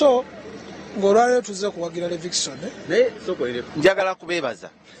obeerayo so ng'olwaleero tuze kuwagira Levixone njagala kubeebaza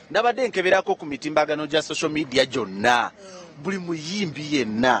ndabadde nkeberako ku mitimbagano gya social media gyonna buli muyimbi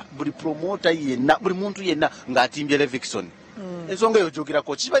yenna buli promoter yenna buli muntu yenna ng'atimbye Levixone ensonga eyo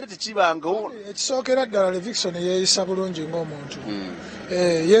gyogerako kibadde tekibanga ekisookera ddala Levixone yeeyisa bulungi ng'omuntu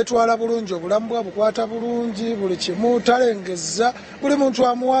yeetwala bulungi obulamu bwa bukwata bulungi buli kimu talengezza buli muntu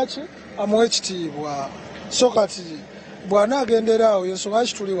amuwaki amuwa ekitiibwa so kati bw'anaagenderaawo yensoba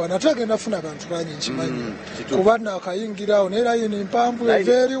kituliwa nate agenda funa abantu bangi nkimanyi kuba naakayingiraawo naye layini mpanvu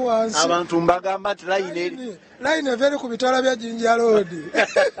eva eri wansi abantu mbagamba nti layini eva eri ku bitala bya Jinja Road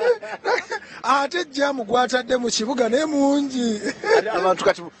ate jamu gwatadde mu kibuga naye mungi abantu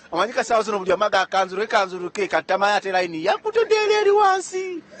kati amanyi kasaawa zino buli amaga akanzuluke katamanya ate layini yakutudde eri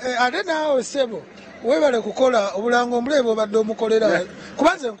wansi ate naawe sebo webale kukola obulango omuleebe obadde omukolera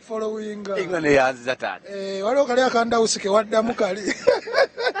kubanze nkufolowinga inga neyanziza taata waliwo kali akandawusi kewaddamu kali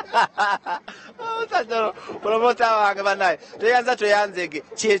promota wange banaye toyanzege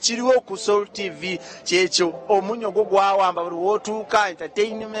kyekiriwo ku Soul TV kyekyo omunyo gwo gwawamba buli wootuuka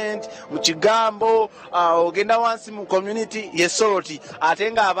entertainment mu kigambo ogenda wansi mu community yesoloti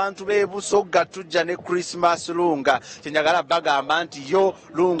ate nga abantu beebusogga tujja ne Christmas lunga kyenjagala bagamba nti yo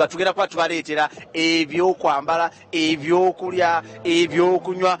lunga tugenda kuba tubaleetera ebyokwambala ebyokulya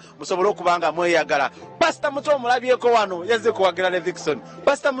ebyokunywa musobole okubanga mweyagala Pastor Muto omulabyeko wano yazze kuwagira Levixone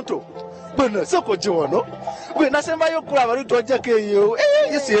Pastor Muto bona soko jiwano gwe nasembayo okulaba lutojjako eyo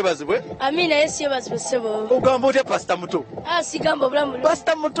Yesu yebazibwe amina Yesu yebazibwe sebo ogamba otya Pastor Muto sigamba obulamu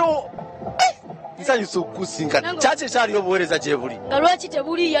Pastor Muto nsanyusa okukusinkana kyaki ekyali obuweereza gye buli nga lwaki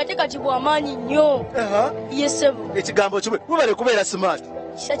tebuli ate kati bw'amaanyi nnyo yesebo ekigambo kimwe mubale kubeera smart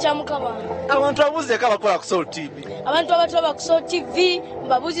kisa kya mukama abantu abuzeeko abakola ku Soul TV abantu abatula ku Soul TV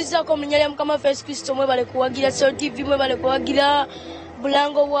mbabuuzizaako mu linnya lya mukama Yesu Kristo mwebale kuwagira Soul TV mwebale kuwagira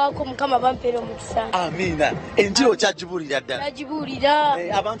bulango bwako mukama bampeera omukisa amina enjiro kyagibulira ddala kyagibulira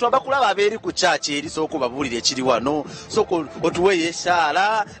abantu abakulaba abeeri ku kyaki eri sooka obabuulira ekiri wano sooka otuweeyo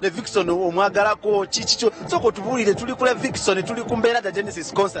esaala Levixone omwagalako kikikyo sooka otubuulire tuli ku Levixone tuli ku mbeera za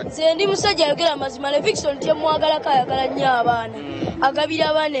Genesis concert nze ndi musajja ayogera amazima Levixone temwagalako ayagala nnyo abaana agabira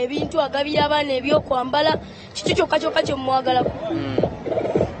abaana ebintu agabira abaana ebyokwambala kikyo kyokka kyokka kyemwagalako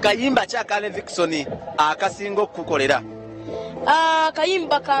kayimba kyaka Levixone akasinga okukukolera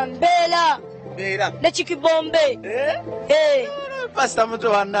kayimba ka mbeera ne chikibombe Pastor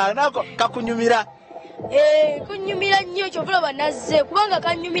Muto wanna nako kakunyumira kunyumira nnyo kyovula banazze kubanga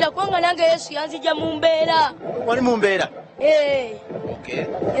kanyumira kubanga nange Yesu yanzija mu mbeera wali mu mbeera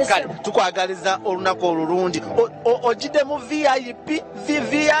kale tukwagaliza olunaku olulungi ojjidde mu VIP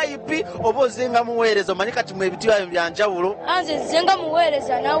oba ozenga muweereza omanyi kati mu ebitiibwa byanjawulo anze nzenga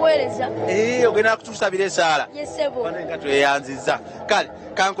muweereza naweereza ogenda kutusabira esaala yesebo nga tweyanziza kale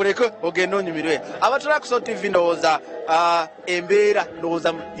kankuleke ogenda onyumirwe abatula ku Soul TV ndowooza embeera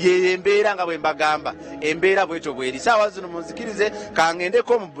ndowooza yeyembeera nga bwe mbagamba embeera bwetyo bweri saawa zino munzikirize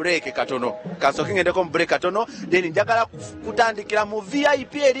kangendeko mu break katono kansooke ngendeko mu break katono then njagala kutandikira mu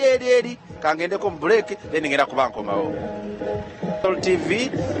VIP eri kangendeko mu break then ngenda kuba nkomawo Soul TV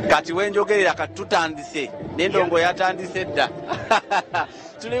kati wenjogerera katutandise nendongo yatandise dda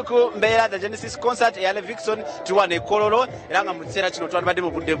tuli ku mbeera za Genesis concert eya Levixone tuwa ne Kololo era nga mu kiseera kino twabadde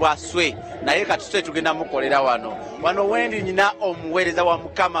mu budde bwa swe naye kati twe tugenda mukolera wano wendi nyina omuweereza wa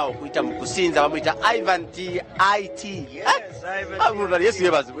mukama okuyita mu kusinza bamuyita Ivan TIT Yesu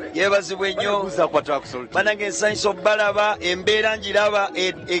yebazibwe nnyo banange ensanyusa obbalaba embeera njiraba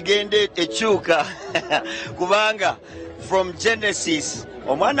egende ekyuka kubanga from Genesis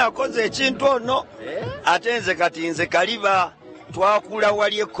omwana akoze ekintu ono ate nze kati nze kaliba twakula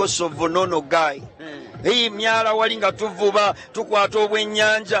wali e Kosovo nono guy myala wali nga tuvuba tukwata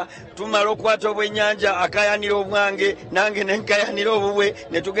obwennyanja tumala okukwata obwennyanja akayanira obwange nange nenkayanira obubwe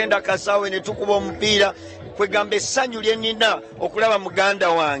ne tugenda Kasaawe ne tukuba omupiira kwegamba essanyu lye nnina okulaba muganda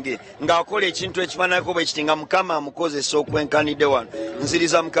wange ng'akola ekintu ekifaananako bwe kiti nga mukama amukozesa okwenkanidde wano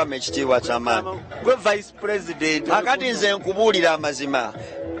nziriza mukama ekitiibwa ky'amaanyi akati nze nkubuulira amazima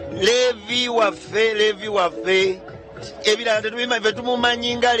leevi waffe ebirala tetubimanyi fe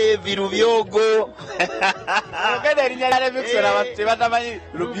tumumanyi nga Levi Lubyogo. Ogenda erinnya lya Levixone abantu tebatamanyi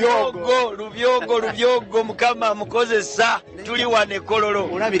Lubyogo Mukama mukozesa tuli wane Kololo.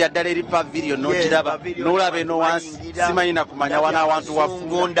 Olabira ddala eri pavilion n'ogiraba n'olaba eno wansi simanyi na kumanya wana awantu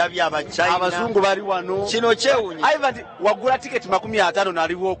wafunga ndabye Abachina Abazungu bali wano kino kyewunya Ivan wagula tiketi 50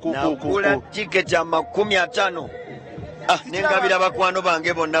 naliwo wagula tiketi ya 50 nengabira bakwano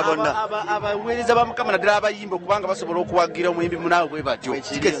bange bonna abaweereza ba Mukama naddala abayimba okubanga basobola okuwagira omuyimbi munaawe bwe batyo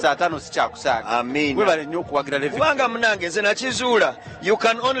tiketi 5 sikyakusaaga amen webale nnyo okuwagira Levixone kubanga munange nze nakizuula you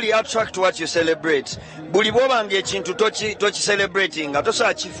can only attract what you celebrate buli bwobanga ekintu tokicelebratinga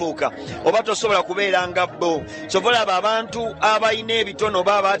tosobola kifuuka oba tosobola kubeera nga bo kyovola abo abantu abalina ebitono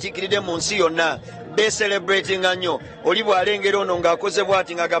oba abaatiikiridde mu nsi yonna celebrating nnyo oli bw'alengera ono ng'akoze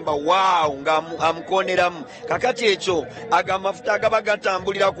bw'ati ng'agamba waawu ng'amukooneramu kakati ekyo agamafuta agaba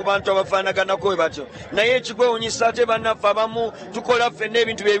gatambulira ku bantu abafaanaganako bwe batyo naye ekikwewunyisa ate bannaffe abamu tukola ffenna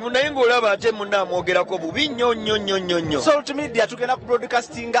ebintu byebimu naye ng'olaba ate munnamwogerako bubi nnyo. Salt media tugenda ku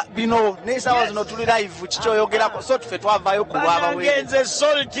broadcastinga bino n'esaawa zino tuli live kikyoyogerako so tufe twavaayo ku lwabawenze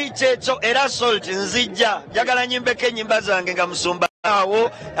Salt kyekyo era Salt nzijja njagala nyimbeko ennyimba zange nga musumba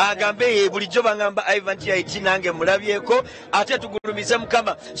awo agambe bulijjo bangamba Ivan Tiaiti nange mulabyeko ate tugulumize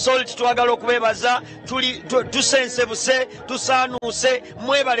Mukama Salt twagala okubebaza tusense buse tusanuuse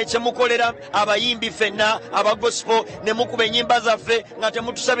mwebale kye mukolera abayimbi ffenna aba gospel ne mukuba ennyimba zaffe nga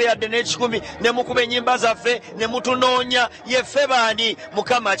temutusabe yadde n'ekikumi ne mukuba ennyimba zaffe ne mutunoonya yeffe baani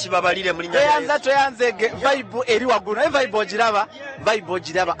Mukama akibabalire mu linnya toyanze vibe eri waggulu naye vibe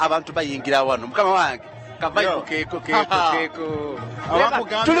ogiraba abantu bayingira wano Mukama wange Kavaibu keko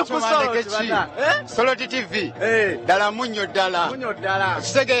tuli ku Salt TV dala munyo dala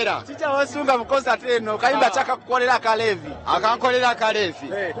kisegeera kikyawasunga mu concert eno kayimba kyakakukolera Kalevi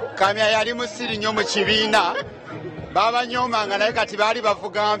kamya yali musiri nnyo mu kibiina babanyoomanga naye kati baali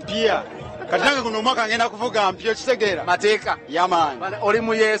bavuga mpya kati nange guno omwaka ngenda kuvuga mpya kisegeera mateeka yamaani oli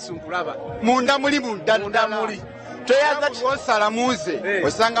mu Yesu nkulaba munda muli osala muze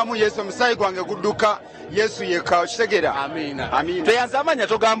osangamu Yesu omusaayi gwange gudduka Yesu yeka kisegeera amina toyanza amanya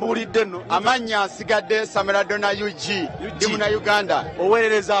togambulidde nno amanya asigadde Samera Dona UG ndi muna Uganda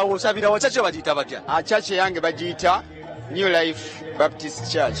oweererezaawo osabirawo kyakyo bagiyita batya kyakyo yange bagiyita New Life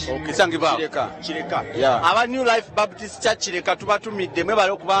Baptist Church Kireka aba New Life Baptist Church Kireka tubatumidde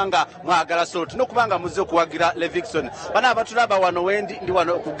mwebale okubanga mwagala Salt n'okubanga muzze okuwagira Levixone bana abatulaba wano wendi ndi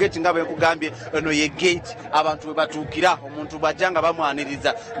wano ku gate nga bwe nkugambye eno ye gate abantu we batuukira omuntu bw'ajja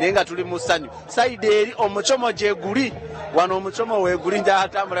bamwaniriza naye nga tuli mu ssanyu side eri omucomo gyeguli wano omucomo weeguli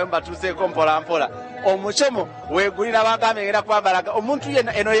njatambulamu batuuseeko mpolampola omucomo weeguli nabagambe ngenda kwambalaga omuntu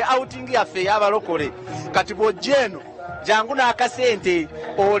yenna eno ye outing yaffe ey'abalokole kati bw'ojja eno jangu n'akasente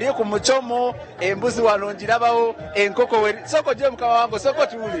olye ku mucomo embuzi wano ngirabawo enkoko soko gye mukama wange soko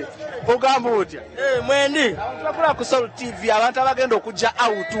tuule ogamba otya mwendi tubakola ku Salt TV abantu abagenda okujja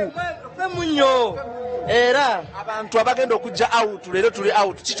out munyo era abantu abagenda okujja out leero tuli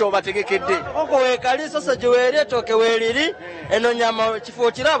out kikyobategekedde koko weekali soso gye weeri etooke weeriri eno nyama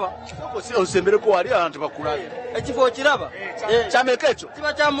ekifo kiraba osembereko wali abantu bakulabe ekifo kiraba kyameka ekyo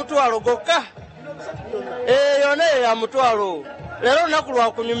kiba kya mutwalo gokka yona ya mutwalo leero olunaku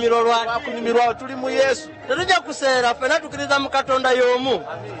lwakunyumirwa tuli mu Yesu tetujja kuseera ffenna tukiriza mu Katonda y'omu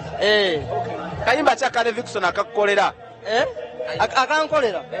kayimba kya Levixone akakukolera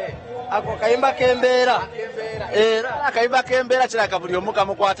akankolera ako kayimba k'embeera era akayimba k'embeera kiraka buli omu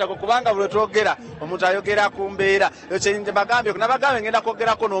kamukwatako kubanga buli twogera omuntu ayogera ku mbeera ekyo bagambye nabagambe ngenda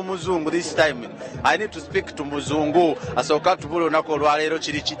kwogerako n'omuzungu this time I need to speak to muzungu asooka tubula olunaku olwaleero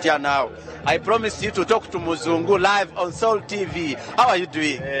kiri kitya naawe I promise you to talk to muzungu live on Salt TV. How are you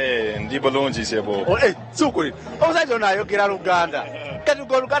doing? Ndi bulungi sebo. Sukuli omusajja ono ayogera Luganda kati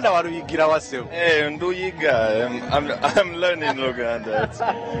gwe Luganda waluyigira wasewo nduyiga I'm learning Luganda.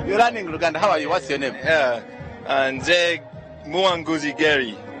 You're learning Luganda. How are you? What's your name? Nze Muwanguzi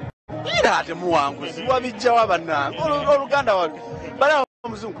Gary. Ira ate Muwanguzi wabijja wabana Oluganda walu bala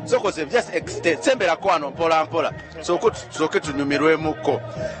omuzungu sokose just extend sembera kwano mpola soke tunyumirwemuko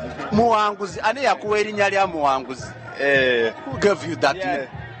Muwanguzi ani yakuwa erinnya lya Muwanguzi who gave you that name?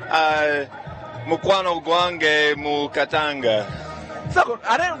 Mukwano gwange mu Katanga. Sako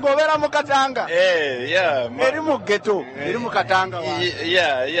are ngobera mu Katanga? Eri mu ghetto eri mu Katanga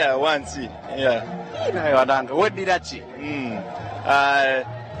once naye wadanga weddira ki?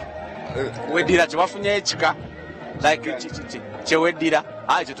 Weddira ki wafunye ekika like kyeweddira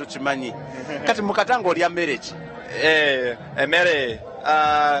ekyo tukimanyi kati mu Katanga olya mmere ki? Emmere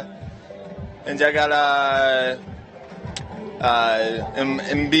njagala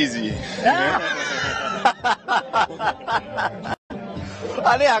embizi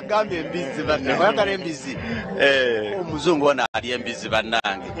Ale agambye embizi bannange, oyagala embizi? Omuzungu ono alya embizi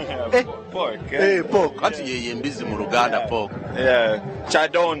bannange. Pork. Kati ye embizi mu Luganda pork.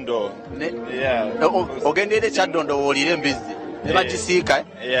 Chadondo. Ogendere chadondo woolira embizi. Ne bagisiika?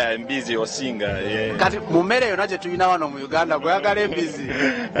 Embizi osinga. Kati mu mmere yonna gye tuyina wano mu Uganda gweyagala embizi?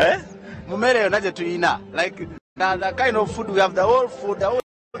 Mu mmere yonna gye tuyina, like the kind of food we have, the whole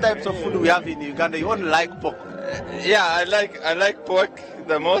types of food we have in Uganda, you only like pork? Yeah, I like pork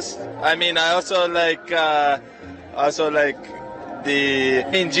the most. I mean, I also like the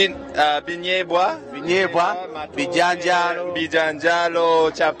binyebwa,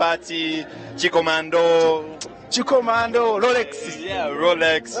 bijanjalo, chapati, chikomando, Rolex. Yeah,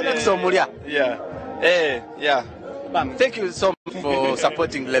 Rolex. Omulya. Yeah. Yeah. Thank you so much for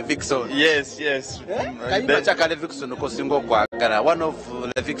supporting Levixone. Yes. Kayimba Levixone kosinga okwagala. One of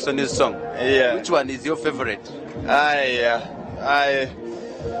Levixone's song. Yeah. Which one is your favorite? I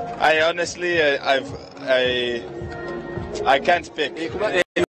honestly, I can't pick. You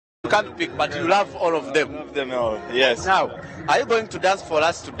can't pick, but you love all of them. Love them all. Yes. Now, are you going to dance for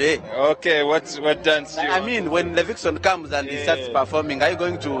us today? Okay. What dance? I mean, when Levixone comes and he starts performing, are you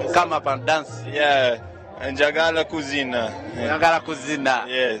going to come up and dance? Yeah. Njagala kuzina.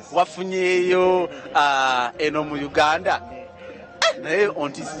 Yes. Wafunyeyo eno mu Uganda. Naye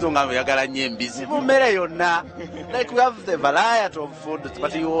ontisizo nga oyagala nnyo embizi. Mummere yonna. Like we have the variety of food,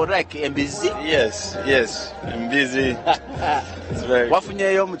 but you like embizi? Yes. Embizi. It's very.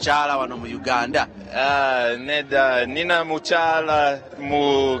 Wafunyeyo mukyala wano mu Uganda? Neda nina mukyala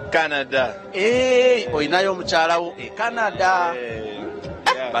mu Canada. Oyinayo mukyala wo Canada.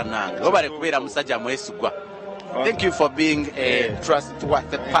 Bananga obale kubeera musajja mwesigwa. Thank you for being a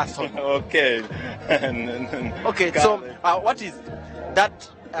trustworthy person. Okay. So what is that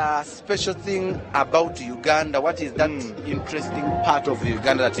special thing about Uganda? What is that interesting part of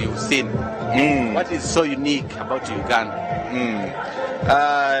Uganda that you've seen? What is so unique about Uganda?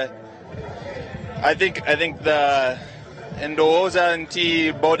 I think the Ndowooza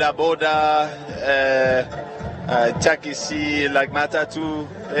nti boda taxi, like matatu,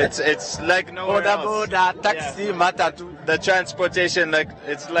 it's like nowhere else. Boda, taxi, matatu. The transportation, like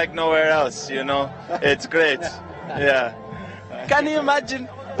it's like nowhere else, you know. It's great. Yeah. Can you imagine?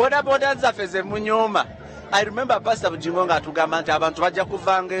 Boda zaffe ze munyoma. I remember Pastor Bugembe atugamba nti abantu bajja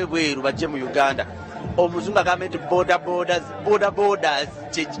kuvanga ebweru bajje mu Uganda. Omuzungu agamba nti boda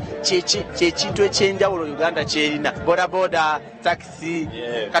kintu ekyenjawulo Uganda kyerina. Boda, taxi.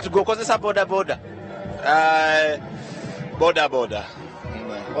 Kati gwokozesa boda. Boda.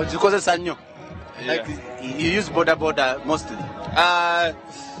 Ogikozesa nnyo? Like you use boda mostly?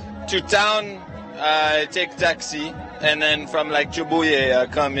 To town, I take taxi, and then from like Chibuye, I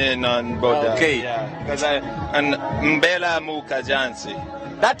come in on boda. Okay. Because and Mbela Mukajansi.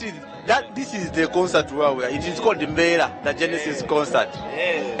 This is the concert where it is called Mbela, the Genesis concert.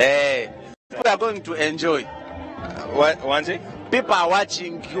 People are going to enjoy. One thing? People are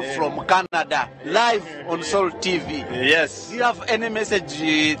watching you from Canada live on Soul TV. Yes. Do you have any message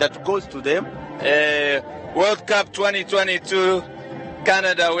that goes to them? World Cup 2022,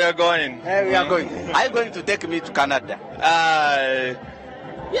 Canada, we are going. We are going. Are you going to take me to Canada?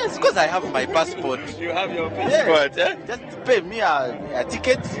 Yes, because I have my passport. You have your passport, Just pay me a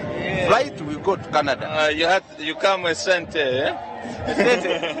ticket, flight, we go to Canada. You come with Sente,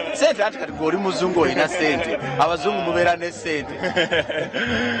 Sente ati kati goli muzungu olina sente. Abazungu mubeera ne sente.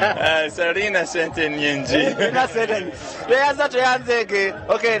 Sarina sente nyingi. Ina sente. Toyanzeege.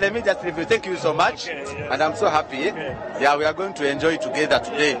 Okay, let me just review. Thank you so much. And I'm so happy. Yeah, we are going to enjoy together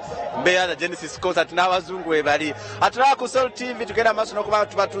today. Mbeera the Genesis concert n'abazungu webali. Atulaba ku Soul TV tugenda maaso n'okuba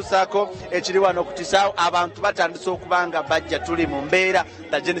tubatuusaako ekiri wano okutisaawo abantu batandise okubanga bajja tuli mu mbeera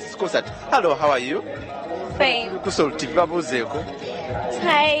the Genesis concert. Hello, how are you? Fine. Ku Soul TV babuuzeeko.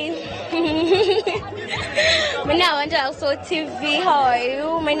 Hi. I want to also TV. How are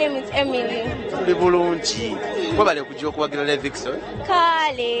you? My name is Emily. Tuli bulungi. Webale okujja okuwagira Levixone.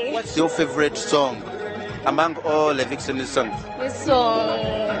 Kale. What's your favorite song among all Levixone's songs? This song,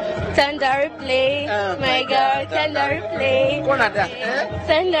 Tender Replay. My girl, Tender Replay.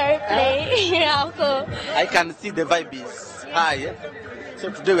 Tender Replay. I can see the vibe is high. So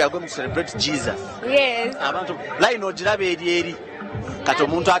today we are going to celebrate Jesus. Yes. Abantu line ogirabe eri. Kati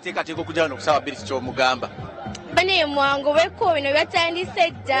omuntu ateekateeka okujja wano okusaba biri ky'omugamba. bane mwango beko bino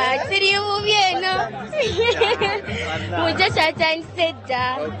byatandise dda kiri bubi eno mujja kyatandise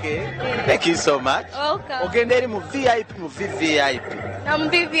dda. Okay, thank you so much. Ogenda eri mu VIP mu VVIP. I'm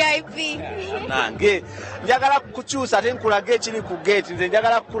VVIP. Nange njagala kukyusa ate nkulaga ekiri ku gate, nze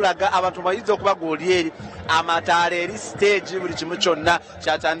njagala kukulaga abantu bayinza okuba goli eri amataala eri stage buli kimu kyonna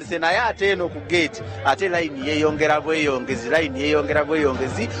kyatandise naye ate eno ku gate ate line yeyongera bweyongezi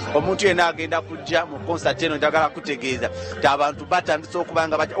omuntu yena agenda kujja mu concert eno njagala kutegeeza ti abantu batandise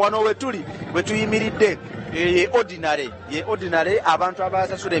okubanga wano we tuyimiridde ye ordinary abantu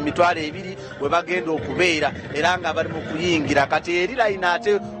abasasula emitwalo 2 we bagenda okubeera era nga bali mu kuyingira kati eri line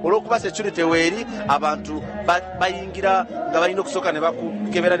ate olw'okuba security weeri abantu bayingira nga balina okusooka ne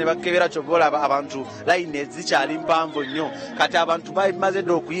bakebera kyobola abantu line ezikyali mpanvu nnyo kati abantu bamaze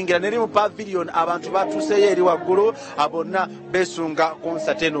dde okuyingira neri mu pavilion abantu batuuseyo eri waggulu bonna beesunga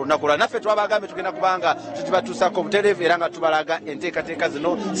concert eno nakola naffe twabagambe tugenda kubanga tutibatuusako obutereevu era nga tubalaga enteekateeka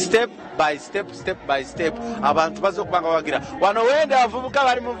zino step by step abantu baze okubanga bawagira wano wenda abavubuka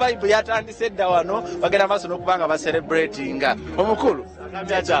bali mu vibe yatandise dda wano bagenda maaso n'okubanga baselebratinga omukulu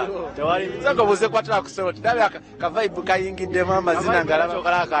sako buze kwatala kusolo tidabya ka vibe kayingiddemu amazina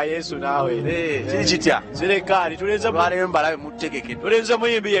ngalaba ka Yesu naawe kiri kitya zirekaali tulenze mbalabe mutegeke tulenze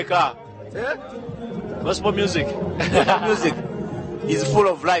muyimbi yeka gospel music is full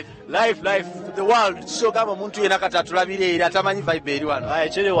of life the world so kama omuntu yena kati atulabire eri atamanyi vibe eri wano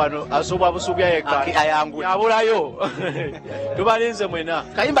ekiri wano asobwa busubya yeka ayangu abulayo tubalinze mwena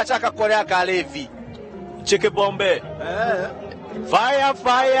kayimba kyakakolera ka Levi Chikibombe fire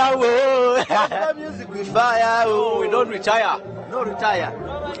oh music we fire oh we don't retire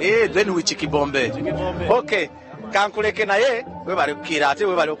then we Chikibombe okay kankuleke naye webale kukira ate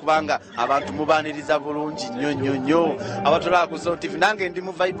webale okubanga abantu mubaniriza bulungi nnyo abatulaba ku Soul TV nange ndi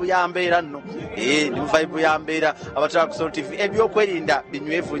mu vibe ya mbeera nno ndi mu vibe ya mbeera abatulaba ku Soul TV ebyokwerinda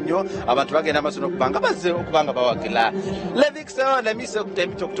binywevu nnyo abantu bagenda amasono okubanga bazze okubanga bawagila Levixone let me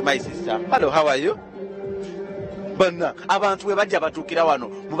talk to my sister. Hello, how are you? Bona abantu we bajja batuukira wano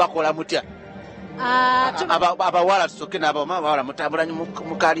mubakola mutya abawala tusoke n'abawala mutambula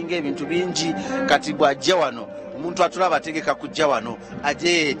mukalinga ebintu bingi kati bw'ajja wano omuntu atulaba ategeka kujja wano aje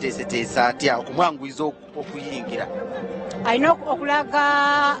yeeteeseteesa atya okumwanguyiza okuyingira alina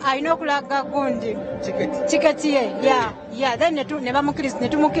okulaga gundi tiketi ye then ne bamukirisi ne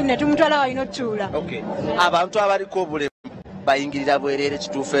tumutwala walina otuula abantu abaliko obulemu bayingirira bwereere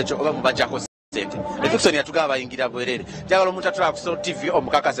kituufu ekyo oba mubajjako Levixone yatugaba bayingira bwerere njagala omuntu atulaba ku Soul TV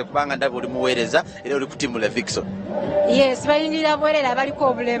omukakase kubanga ndabe oli muweereza era oli ku timu Levixone. Yes, bayingira bwerere abaliko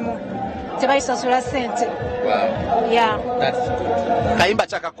obulemu tebayisasula ssente. That's good. Kayimba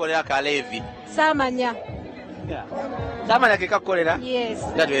kyakakolera ka Levi saamanya samanya kekakolera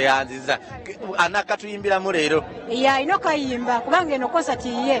nga yanziza anakatuyimbiramu leero ino kayimba kubanga eno konsati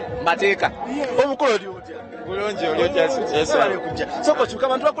ye mateeka omukolo oli otya bulungi oli otya soko kyuka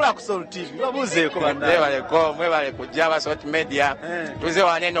abantu bakola ku Soul TV babuuzeeko mwebale kujja aba Soul Media tuze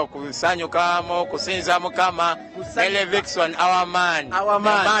wanene okusanyukamu kusinza Mukama Levixone our man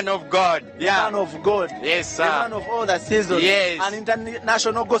of God yes sir, the man of all the seasons, an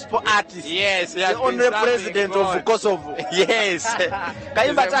international gospel artist, the only president of Kosovo.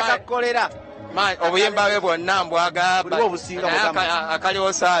 Kayimba kyakakolera obuyimba bwe bwonna mbwagamba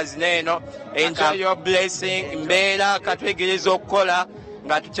akaliwo saazi neeno enjoy your blessing mbeera katwegereza okukola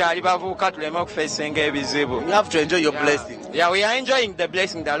nga tukyali bavubuka tuleme okufeesinga ebizibu. You have to enjoy your blessing. We are enjoying the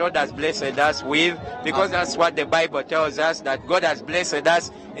blessing the Lord has blessed us with, because that's what the Bible tells us, that God has blessed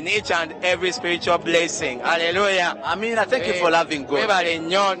us in each and every spiritual blessing. Hallelujah. Amen. Thank you for loving God. Webale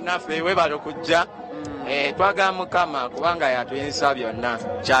nnyo naffe webale okujja twagala Mukama kubanga yatuyinza byonna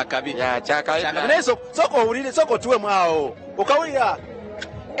kyakabi naye soko owulire soko tuwemu awo okawulira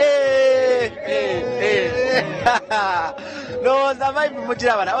lowooza vibe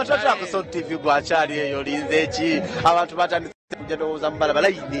mugirabana ototera ku Soul TV gwakyali eyo olinze eki abantu batandise kujja ndowooza mubalaba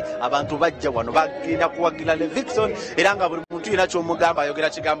layini abantu bajja wano bagenda kuwagira Levixone era nga buli muntu yina kyomugamba ayogera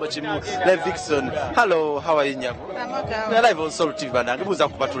kigambo kimu Levixone. Hello, how are you nyabo? Live on Soul TV banange buuza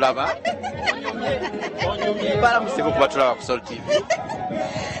kubatulaba balamuseko kubatulaba ku Soul TV.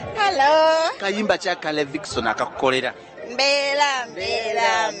 Hello. Kayimba kyaka Levixone akakukolera mbera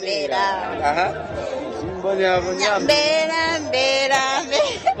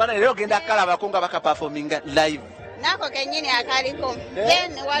bana lero genda kalabako nga bakaperforminga live nako kenyini akaliko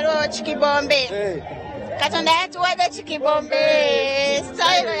then waliwo Chikibombe Katonda yatuwadde Chikibombe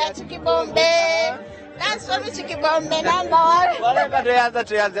style ya Chikibombe Nansolu Chikibombe number 1. Walanga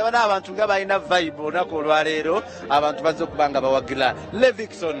tuyanze wana abantu nga balina vibe onako olwaleero abantu bazze okubanga bawagila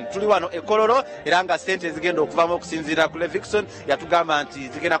Levixone tuli wano e Kololo era nga sente zigenda okuvamu okusinziira ku Levixone yatugamba nti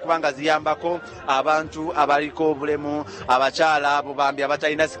zigenda kubanga ziyambako abantu abaliko obulemu abakyala abo bambi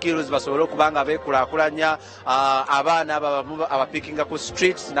abatalina skills basobole okubanga beekulaakulanya abaana abapikinga ku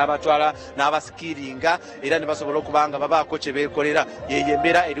streets n'abatwala n'abaskiringa era ne basobola okubanga babaako kye beekolera yeyo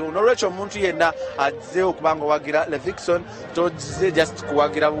embeera eriwo n'olwekyo omuntu yenna azze okubanga owagira Levixone tozze just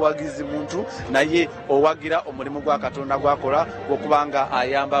kuwagira buwagizi muntu naye owagira omulimu gwa Katonda gwakola okubanga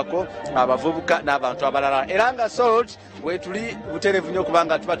ayambako abavubuka n'abantu abalala era nga salt wetuli buterevu nnyo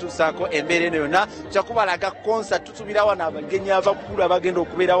kubanga tuba tusaako embeera eno yonna kyakubalaga concert tutubira wano abagenyi abakulu abagenda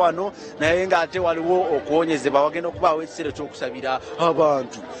okubeera wano naye ng'ate waliwo okuwonyezebwa wagenda okubaawo ekiseera ekyokusabira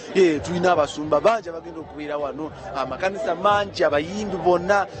abantu tulina abasumba bangi abagenda okubeera wano amakanisa mangi abayimbi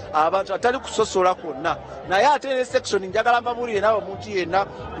bonna abantu atali kusosola kwonna naye ate ne section njagala mbabuulire nawe omuntu yenna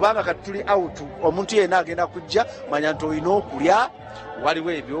kubanga kati tuli out omuntu yenna agenda kujja manya nti olina okulya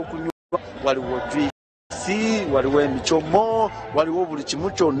waliwo ebyokunywa waliwo waliwo emicomo waliwo buli kimu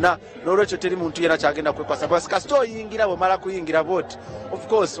kyonna n'olwekyo teri muntu yenna kyagenda kwekwasa kasita oyingira bwemala kuyingira booti of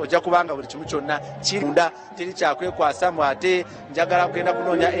course ojja kubanga buli kimu kyonna kirunda teri kyakwekwasamu ate njagala kugenda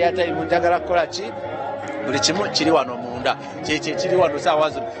kunoonya airtime njagala kukola ki buli kimu kiri wano munda kyekyo kiri wano saawa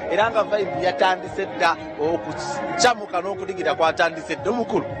zino era nga vibe yatandise dda okucamuka n'okudigira kwatandise dda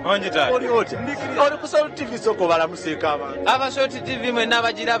omukulu oli oti oli ku Salt TV soko balamuseeko abantu aba Salt TV mwenna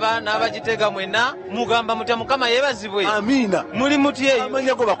abagiraba n'abagitega mwenna mugamba mutya mukama yeebazibwe amiina muli mutyeyo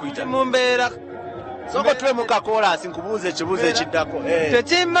amanyako bakuyita mu mbeera soko tuwe mu kakoolaasi nkubuuza ekibuuzo ekiddako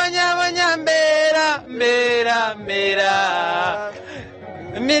tekimanyamanya mbeera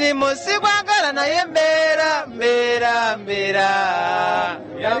mirimu si kwagala naye mbeera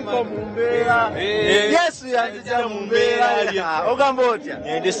yaliko mu mbeera Yesu yanzija mu mbeera ogamba otya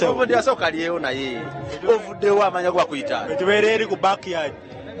ovudde yasooka lyeyo naye ovuddewo amanya gwakuyita tubeera eri ku backyard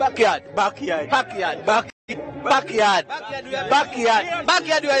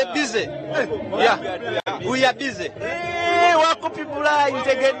we are busy. We are busy. Wakupibula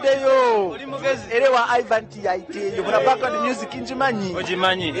integeddeyo erewa Ivan yaiteyo muna background music njimanyi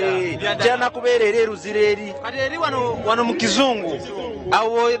ojimanyi jana kubeera eri eruzireri kati eri wano mu kizungu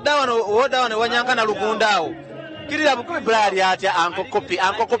awo woda wano wanyanga na lugundaawo kirira bukubi bulali atya anko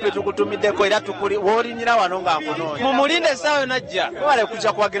kopi tukutumiddeko era tukuli wolinyira wano nga nkunoonya mumulinde sawa najja wale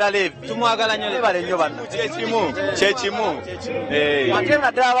kujja kuwagira Levi tumwagala nnyo bale nnyo banno kyekimu ate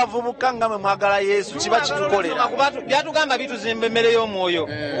naddala abavubuka nga mwe mwagala Yesu kiba kitukolera byatugamba bituzimba emmere y'omwoyo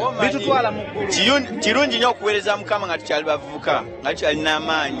bitutwala mu ggulu kirungi nnyo okuweereza Mukama nga tukyali bavubuka nga tukyalina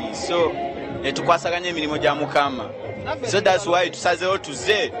amaanyi so tukwasaganya emirimu gya Mukama so that's why tusazeewo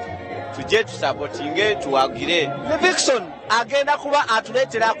tujje tusapotinge tuwagire Levixone agenda kuba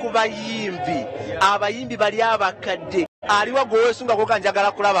atuleetera ku bayimbi abayimbi bali abakadde aliwa gwewesunga koka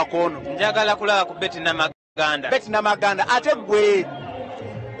njagala kulaba kono njagala kulaba ku Beti Namaganda ate gwe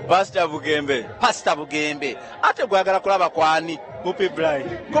Pastor Bugembe ate gwagala kulaba kwani Kopi Bright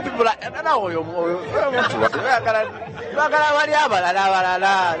oyo bagala bali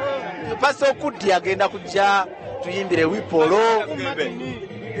abalala Pastor Okudi agenda kujja tuyimbire wipolo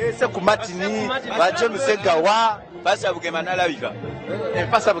ese ku matini bajo Musegawa Pastor Bugembe analabika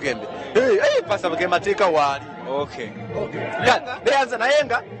Pastor Bugembe Pastor Bugembe ateeka waali beyanza naye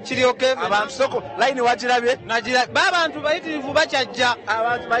nga kiryoke abantu soko line wagirabye babantu bayitirivu bakyajja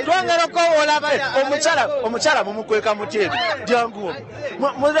twongera okowoola omukyala mumukweka mutyeru jangu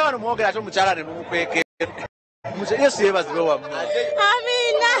muze wano mwogera ate omukyala ne mumukweka Yesu yeebazibwe wammwe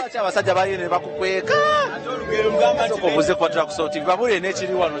amiina abasajja bali ne bakukweka obuze kwatira ku Salt TV babulire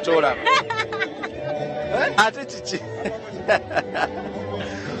n'ekiri wano kyolaba ate kiki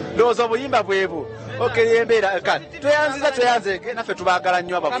ndowooza obuyimba bwebu yembeera tweyanze naffe tubaagala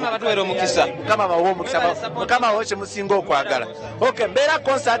nnyo abatuweera omukisa Mukama bawe omukisa Mukama wawe kyemusinga okwagala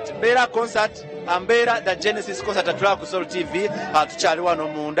mbeera concert mbeera the Genesis concert atulaba ku Salt TV tukyali wano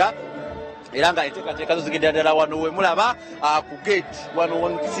munda era nga enteekateeka zo zigenda ddala wano we mulaba ku gate wano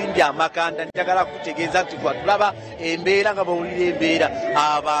wansimbye amakanda njagala kutegeeza nti gwatulaba embeera nga bawulira embeera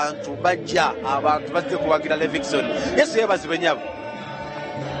abantu bajja abantu bazze kuwagira Levixone Yesu yeebazibwe nyabo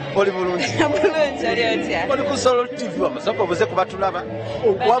oli bulungi oli ku Salt TV amasoko obuze kubatulaba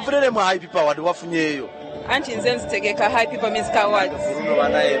wavuliremu Happy Power wafunyeeyo anti nze nzitegeka Happy Power Music Awards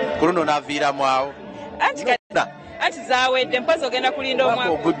ku luno n'aviiramu awo Ati zawedde mpozi ogenda kulinda omwaka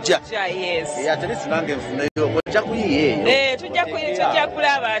ogujja. Yes. Ate least nange nfuneyo ojja kuyiyeeyo. Tujja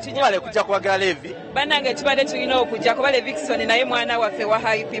kulaba. Tubale kujja kwagala Levi. Bannange tubadde tulina okujja kuba Levixone naye mwana waffe wa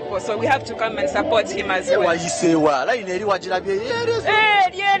high people, so we have to come and support him as well. Wayiseewa layini eri wagirabye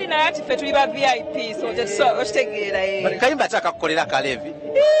lyeri naye ati ffe tuli ba VIP, so okitegeera. Kayimba kyakakukolera ka Levi.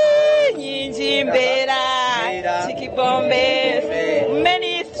 Nyingi mbeera Chikibombe,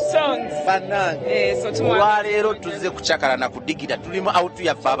 many songs. Olwaleero tuzze kucakala na kudigida tulimu autu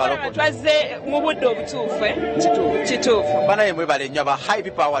yaffe abaloko twazze mu budde obutuufu kituufu banaye mwebale nnyo aba high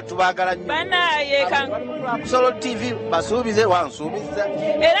people awa tubaagala nnyo banaye Kololo TV basuubize wansuubiza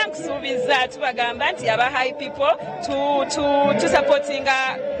era nkusuubiza tubagamba nti aba high people to supporting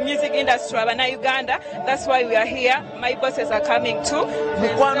music industry abana Uganda. That's why we are here. My bosses are coming too.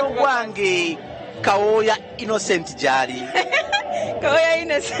 Mukwano gwange Kawoya Innocent jali Kawoya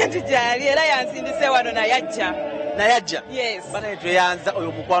Innocent jali era yansindise wano na yajja. Yes. Bana tweyanza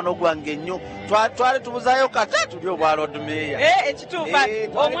oyo mukwano gwange nnyo twale tubuzayo katatu lyo bwalo dumeya. Ekituufa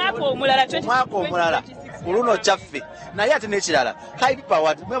omwaka omulala 2020 kuluno kyaffe naye ate n'ekirala high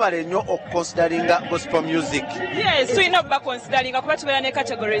power mwebale nnyo okuconsideringa gospel music. Yes, tulina okuba consideringa kuba tubeera ne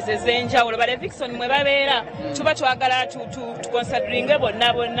categories ez'enjawulo ba Levixone mwe babeera tuba twagala tuconsideringe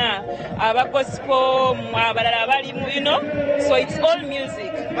bonna aba gospel abalala abalimu so it's all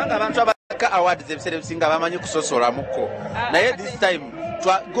music. Banga abantu abaka awards ebiseera ebisinga bamanyi kusosolamuko naye this time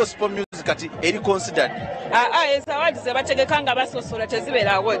gospel music ati eri considered. Awards zebategeka nga basosola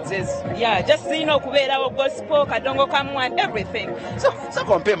tezibeera awards ezo. Just zirina okubeerawo gospel kadongo kamu and everything. So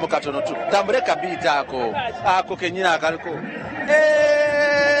compare mu katono tu tambule kabita ako kenyina akaliko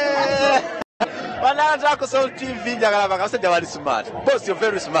Akoze TV njagala bakasajja bali smart. Boss, you're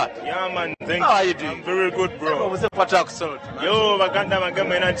very smart. Yeah man, thank How are you doing? I'm very good bro. Akoze. Yo, baganda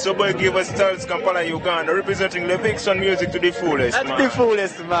magama and so boy give us stars Kampala Uganda representing Levixone music to the fullest man. To the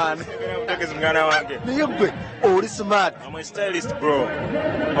fullest man. Oli smart. I'm a stylist bro.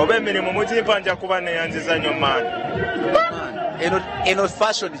 Obe minimum mujipanja kuba ne yanziza nyo man. Eno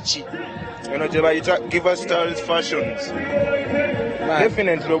fashion chi. Eno jeba give us stars fashions.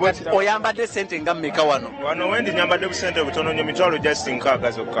 Definitely oyambadde sente nga mmeka wano wendi nyambadde busente butono nnyo mitwalo just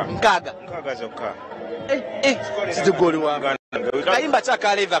nkaaga zokka situgoli wanga kayimba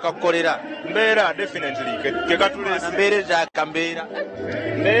kyakaleeva akakukolera mbeera definitely kekatulesa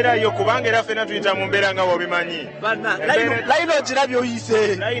mbeera yo kubanga era ffena tuyita mu mbeera nga wobimanyi layini ogirabye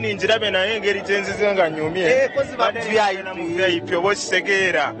oyise layini njirabye naye engeri gyenzize nga nyumye VIP oba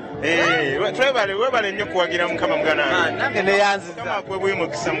okitegeera webale nnyo kuwagira mukama nange neyanziza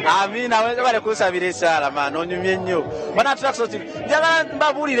amiina webale kunsabira esaala maana onyumye nnyo njagala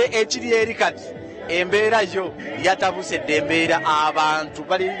mbabuulire ekiri eri kati embeera yo yatabusedde embeera abantu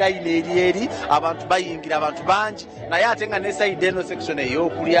bali layini eri abantu bayingira abantu bangi naye ate nga ne sayidi eno section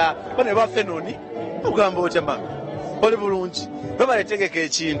ey'okulya bane baffe noni ogamba otya mama oli bulungi webaletegeka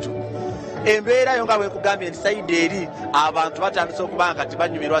ekintu embeera yo nga bwekugambye nti sayidi eri abantu batandise okuba nga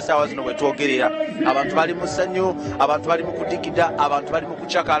tibanyumirwa saawa zino bwe twogerera abantu bali mu ssanyu abantu bali mu kudikida abantu bali mu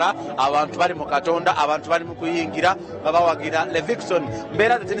kucakala abantu bali mu katonda abantu bali mu kuyingira nga bawagira Levixone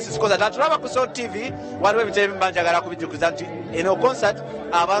mbeera zetenisisikoza tatulaba ku Soul TV waliwo ebitebe bimbanjagala kubijjukiza nti eno concert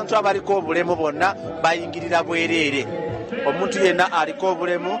abantu abaliko obulemu bonna bayingirira bwereere omuntu yenna aliko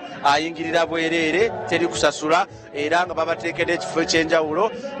obulemu ayingirira bwereere teri kusasula era nga babateekedde ekifo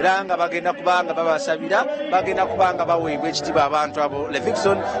ekyenjawulo era nga bagenda kubanga babasabira bagenda kubanga baweebwa ekitiibwa abantu abo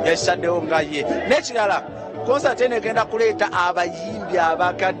Levixone yakisaddewo nga ye n'ekirala konsati eno egenda kuleeta abayimbi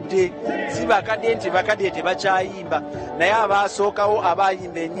abakadde si bakadde nti bakadde tebakyayimba naye abaasookawo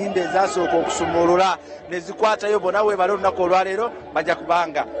abayimba ennyimba ezasooka okusumulula ne zikwatayo bona webale olunaku olwaleero bajja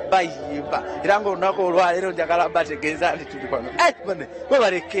kubanga bayimba era ngaolunaku olwaleero njagala bategeeza nti tuli wano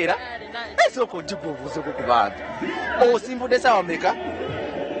webalekeera esooka ojjigwa obuuzeko ku bantu osimbudde saawa meka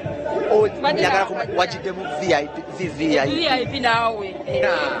njagala wagiddemu VIP naawe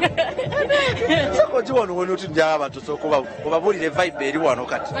sooka ojji wano woni oti njagala abantu sooka obabuulire vibe eri wano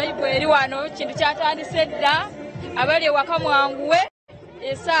kati vibe eri wano kintu kyatandise dda abali ewaka mwanguwe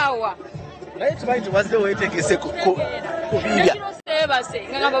esaawa naye tumanyi tubazze weetegese kubirya seebase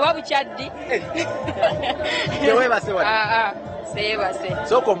nga ngamba babukyaddi teweebase wali seebase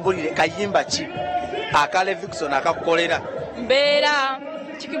sooka ombulire kayimba ki aka Levixone akakukolera mbeera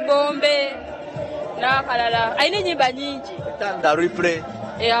Chikibombe n'akalala alina ennyimba nyingi tanda replay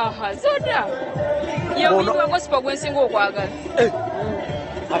zonna yewulirwa gospel gwensinga okwagala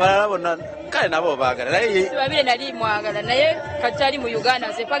abalala bonna kale nabo baagala naye babire nali mwagala naye kati ali mu Uganda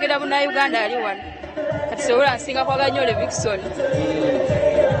nze mpagenda buna Uganda ali wano kati sobola nsinga kwagala nnyo Levixone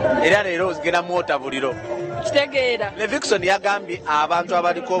era leero ogenda muota buliro kitegeera. Levixone yagambye abantu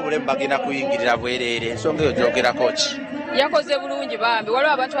abaliko obulemu bagenda kuyingirira bwereere, ensonga eyo gyogerako ki? Yakoze bulungi bambi,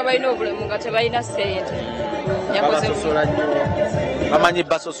 waliwo abantu abalina obulemu nga tebalina ssente. Yakoze bulungi. Bamanyi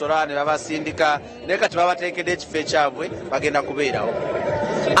basosola ne babasindika naye kati babateekedde ekifo ekyabwe bagenda kubeerawo.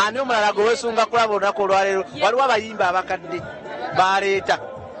 Ani omulala gwe weesunga kulaba olunaku olwaleero? Waliwo abayimba abakadde baleeta.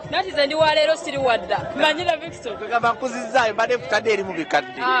 Nati ze ndi waleero siri wadda. Manyi Levixone. Kugamba nkuzizaayo mbadde nkutadde eri mu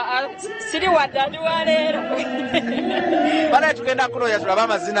bikadde. Siri wadda ndi waleero. Banaye tugenda kunoonya tulabe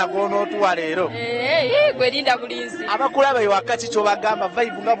amazina g'onootuwa leero. Gwe linda bulinzi. Abakulaba ewaka ki ky'obagamba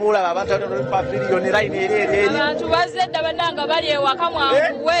vibe nga bw'olaba abantu abalina papiriyoni line eri. Abantu bazze dda bannanga bali ewaka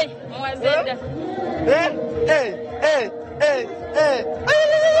mwanguwe mwazze dda.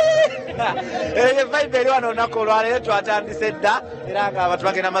 Vibe eri wano olunaku olwaleero twatandise dda era nga abantu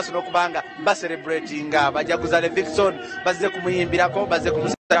bagenda maaso n'okubanga baselebratinga bajaguza Levixone bazze kumuyimbirako bazze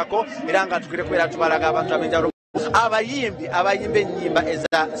kumusalako era nga tugire kubeera tubalaga abantu ab'enjawulo abayimbi abayimba enyimba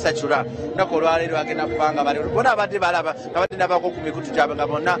eza sacura olunaku olwaleero bagenda kubanga bali bona abadde balaba nga badde nabako ku mikutu gyabwe nga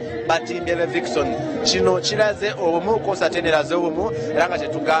bonna batimbye Levixone. Kino kiraze obumu kosatenderaze obumu era nga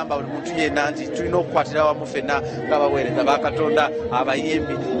kyetugamba buli muntu yenna nti tulina okukwatira wamu ffenna ng'abaweereza ba Katonda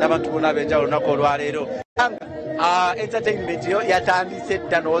abayimbi n'abantu bonna ab'enjawulo olunaku olwaleero. Entertainment yo yatandise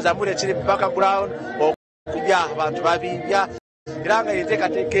dda ndowooza mule kiri background okubya abantu babibya era nga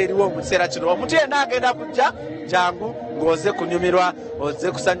yenteekateeka eriwo mu kiseera kino omuntu yenna agenda kujja jangu ng'oze kunyumirwa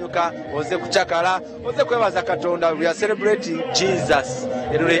oze kusanyuka oze kucakala oze kwebaza Katonda. We are celebrating Jesus.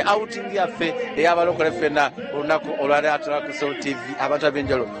 Eno le outing yaffe ey'abalokole ffenna olunaku olwaleero atula ku Soul TV abantu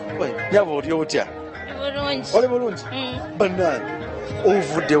ab'enjawulo. Nyabo oli otya? Bulungi. Oli bulungi? Bannange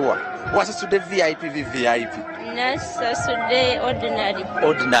ovudde wa? Wasasudde VIP VVIP? Nasasudde ordinary.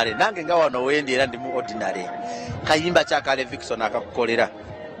 Ordinary. Nange nga wano wendi era ndi mu ordinary. Kayimba kyaka Levixone akakukolera?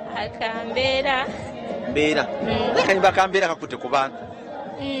 Akambeera. Mbeera. Kayimba kambeera kakutte ku bantu.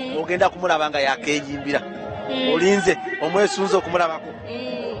 Ogenda kumulaba nga yakeeyimbira. Olinze omwesunze okumulabako.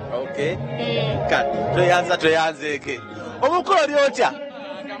 Okay. Kati tweyanzeeke. Omukulu oli otya?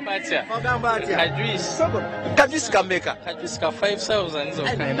 Ogamba atya? Kajuisi kameka? Kajuisi ka 5,000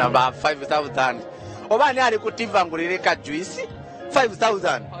 zokka. Namba 5,000. Oba ani ali kutivangulira kajuisi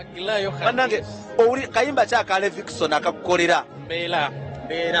 5,000. Bannange kayimba kyaka Levixone akakukolera? Mbeera.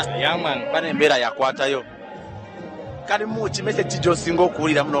 Yaman. Bana embeera yakwatayo. Kalimu kimese kijosinga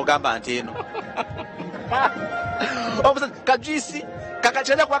okuwulira muno ogamba nti eno. Kajuisi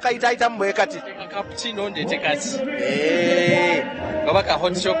kakacheza kwa kaitaita mbwe kati. Cappuccino ndete kati. Baba ka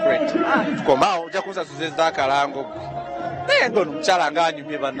hot chocolate. Tukomao uja kuza suzeza kalango. Ndo mchala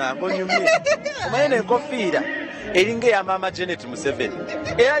nganyumye banango nyumye. Kumane enkofiira eringe ya mama Janet Museveni.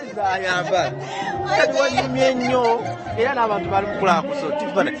 Era zayamba. Kati wanyumye nnyo. Era n'abantu bali mukula ku so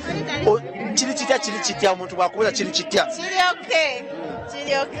tifana. Kiri kitya omuntu bwakubuza kiri kitya.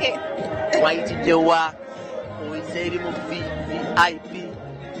 Kiri okay. Waitiddewa oyiseri mu VIP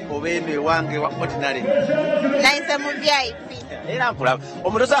obene wange wa ordinary. Naise mu VIP. Era nkulaba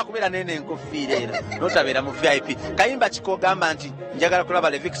omuntu osobola kubeera nene enkofiira eno n'otabeera mu VIP. Kayimba kikogamba nti njagala kulaba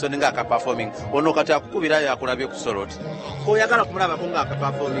Levixone ng'aka performing ono kati akukubirayo akulabye ku soloti oyagala kumulabako ng'aka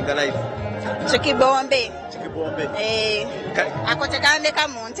performing live. Chikibombe. Ako tekandeka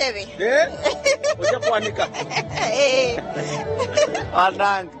mu ntebe. Ojja kuwanika.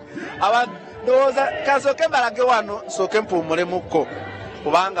 Anange abantu ndowooza kasooke mbalage wano nsooke mpuumulemu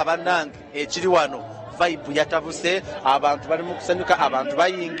kubanga bannange ekiri wano vibe yatabuse abantu bali mu kusanyuka abantu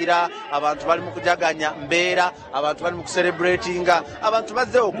bayingira abantu bali mu kujaganya mbeera abantu bali mu kucelebratinga abantu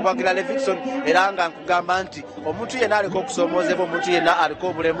bazze okubagira Levixone era nga nkugamba nti omuntu yenna aliko okusomoozebwa omuntu yenna aliko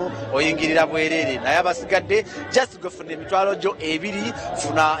obulemu oyingirira bwereere naye abasigadde just gwe funa emitwalo gyo 2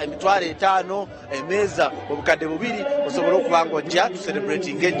 funa emitwalo 5 emeeza obukadde 2 osobola okuba ng'ojja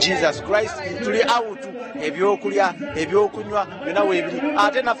tucelebratinge Jesus Christ tuli out ebyokulya ebyokunywa byonna weebiri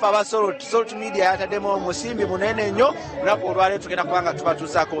ate naffe aba Salt Media yataddemu omusimbi munene nnyo lunaku olwaleero tugenda kubanga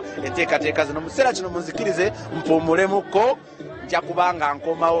tubatuusako enteekateeka zino mu kiseera kino munzikirize mpuumulemuko nja kubanga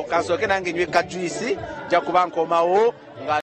nkomawo kansooke nange nywe kajuisi nja kuba nkomawo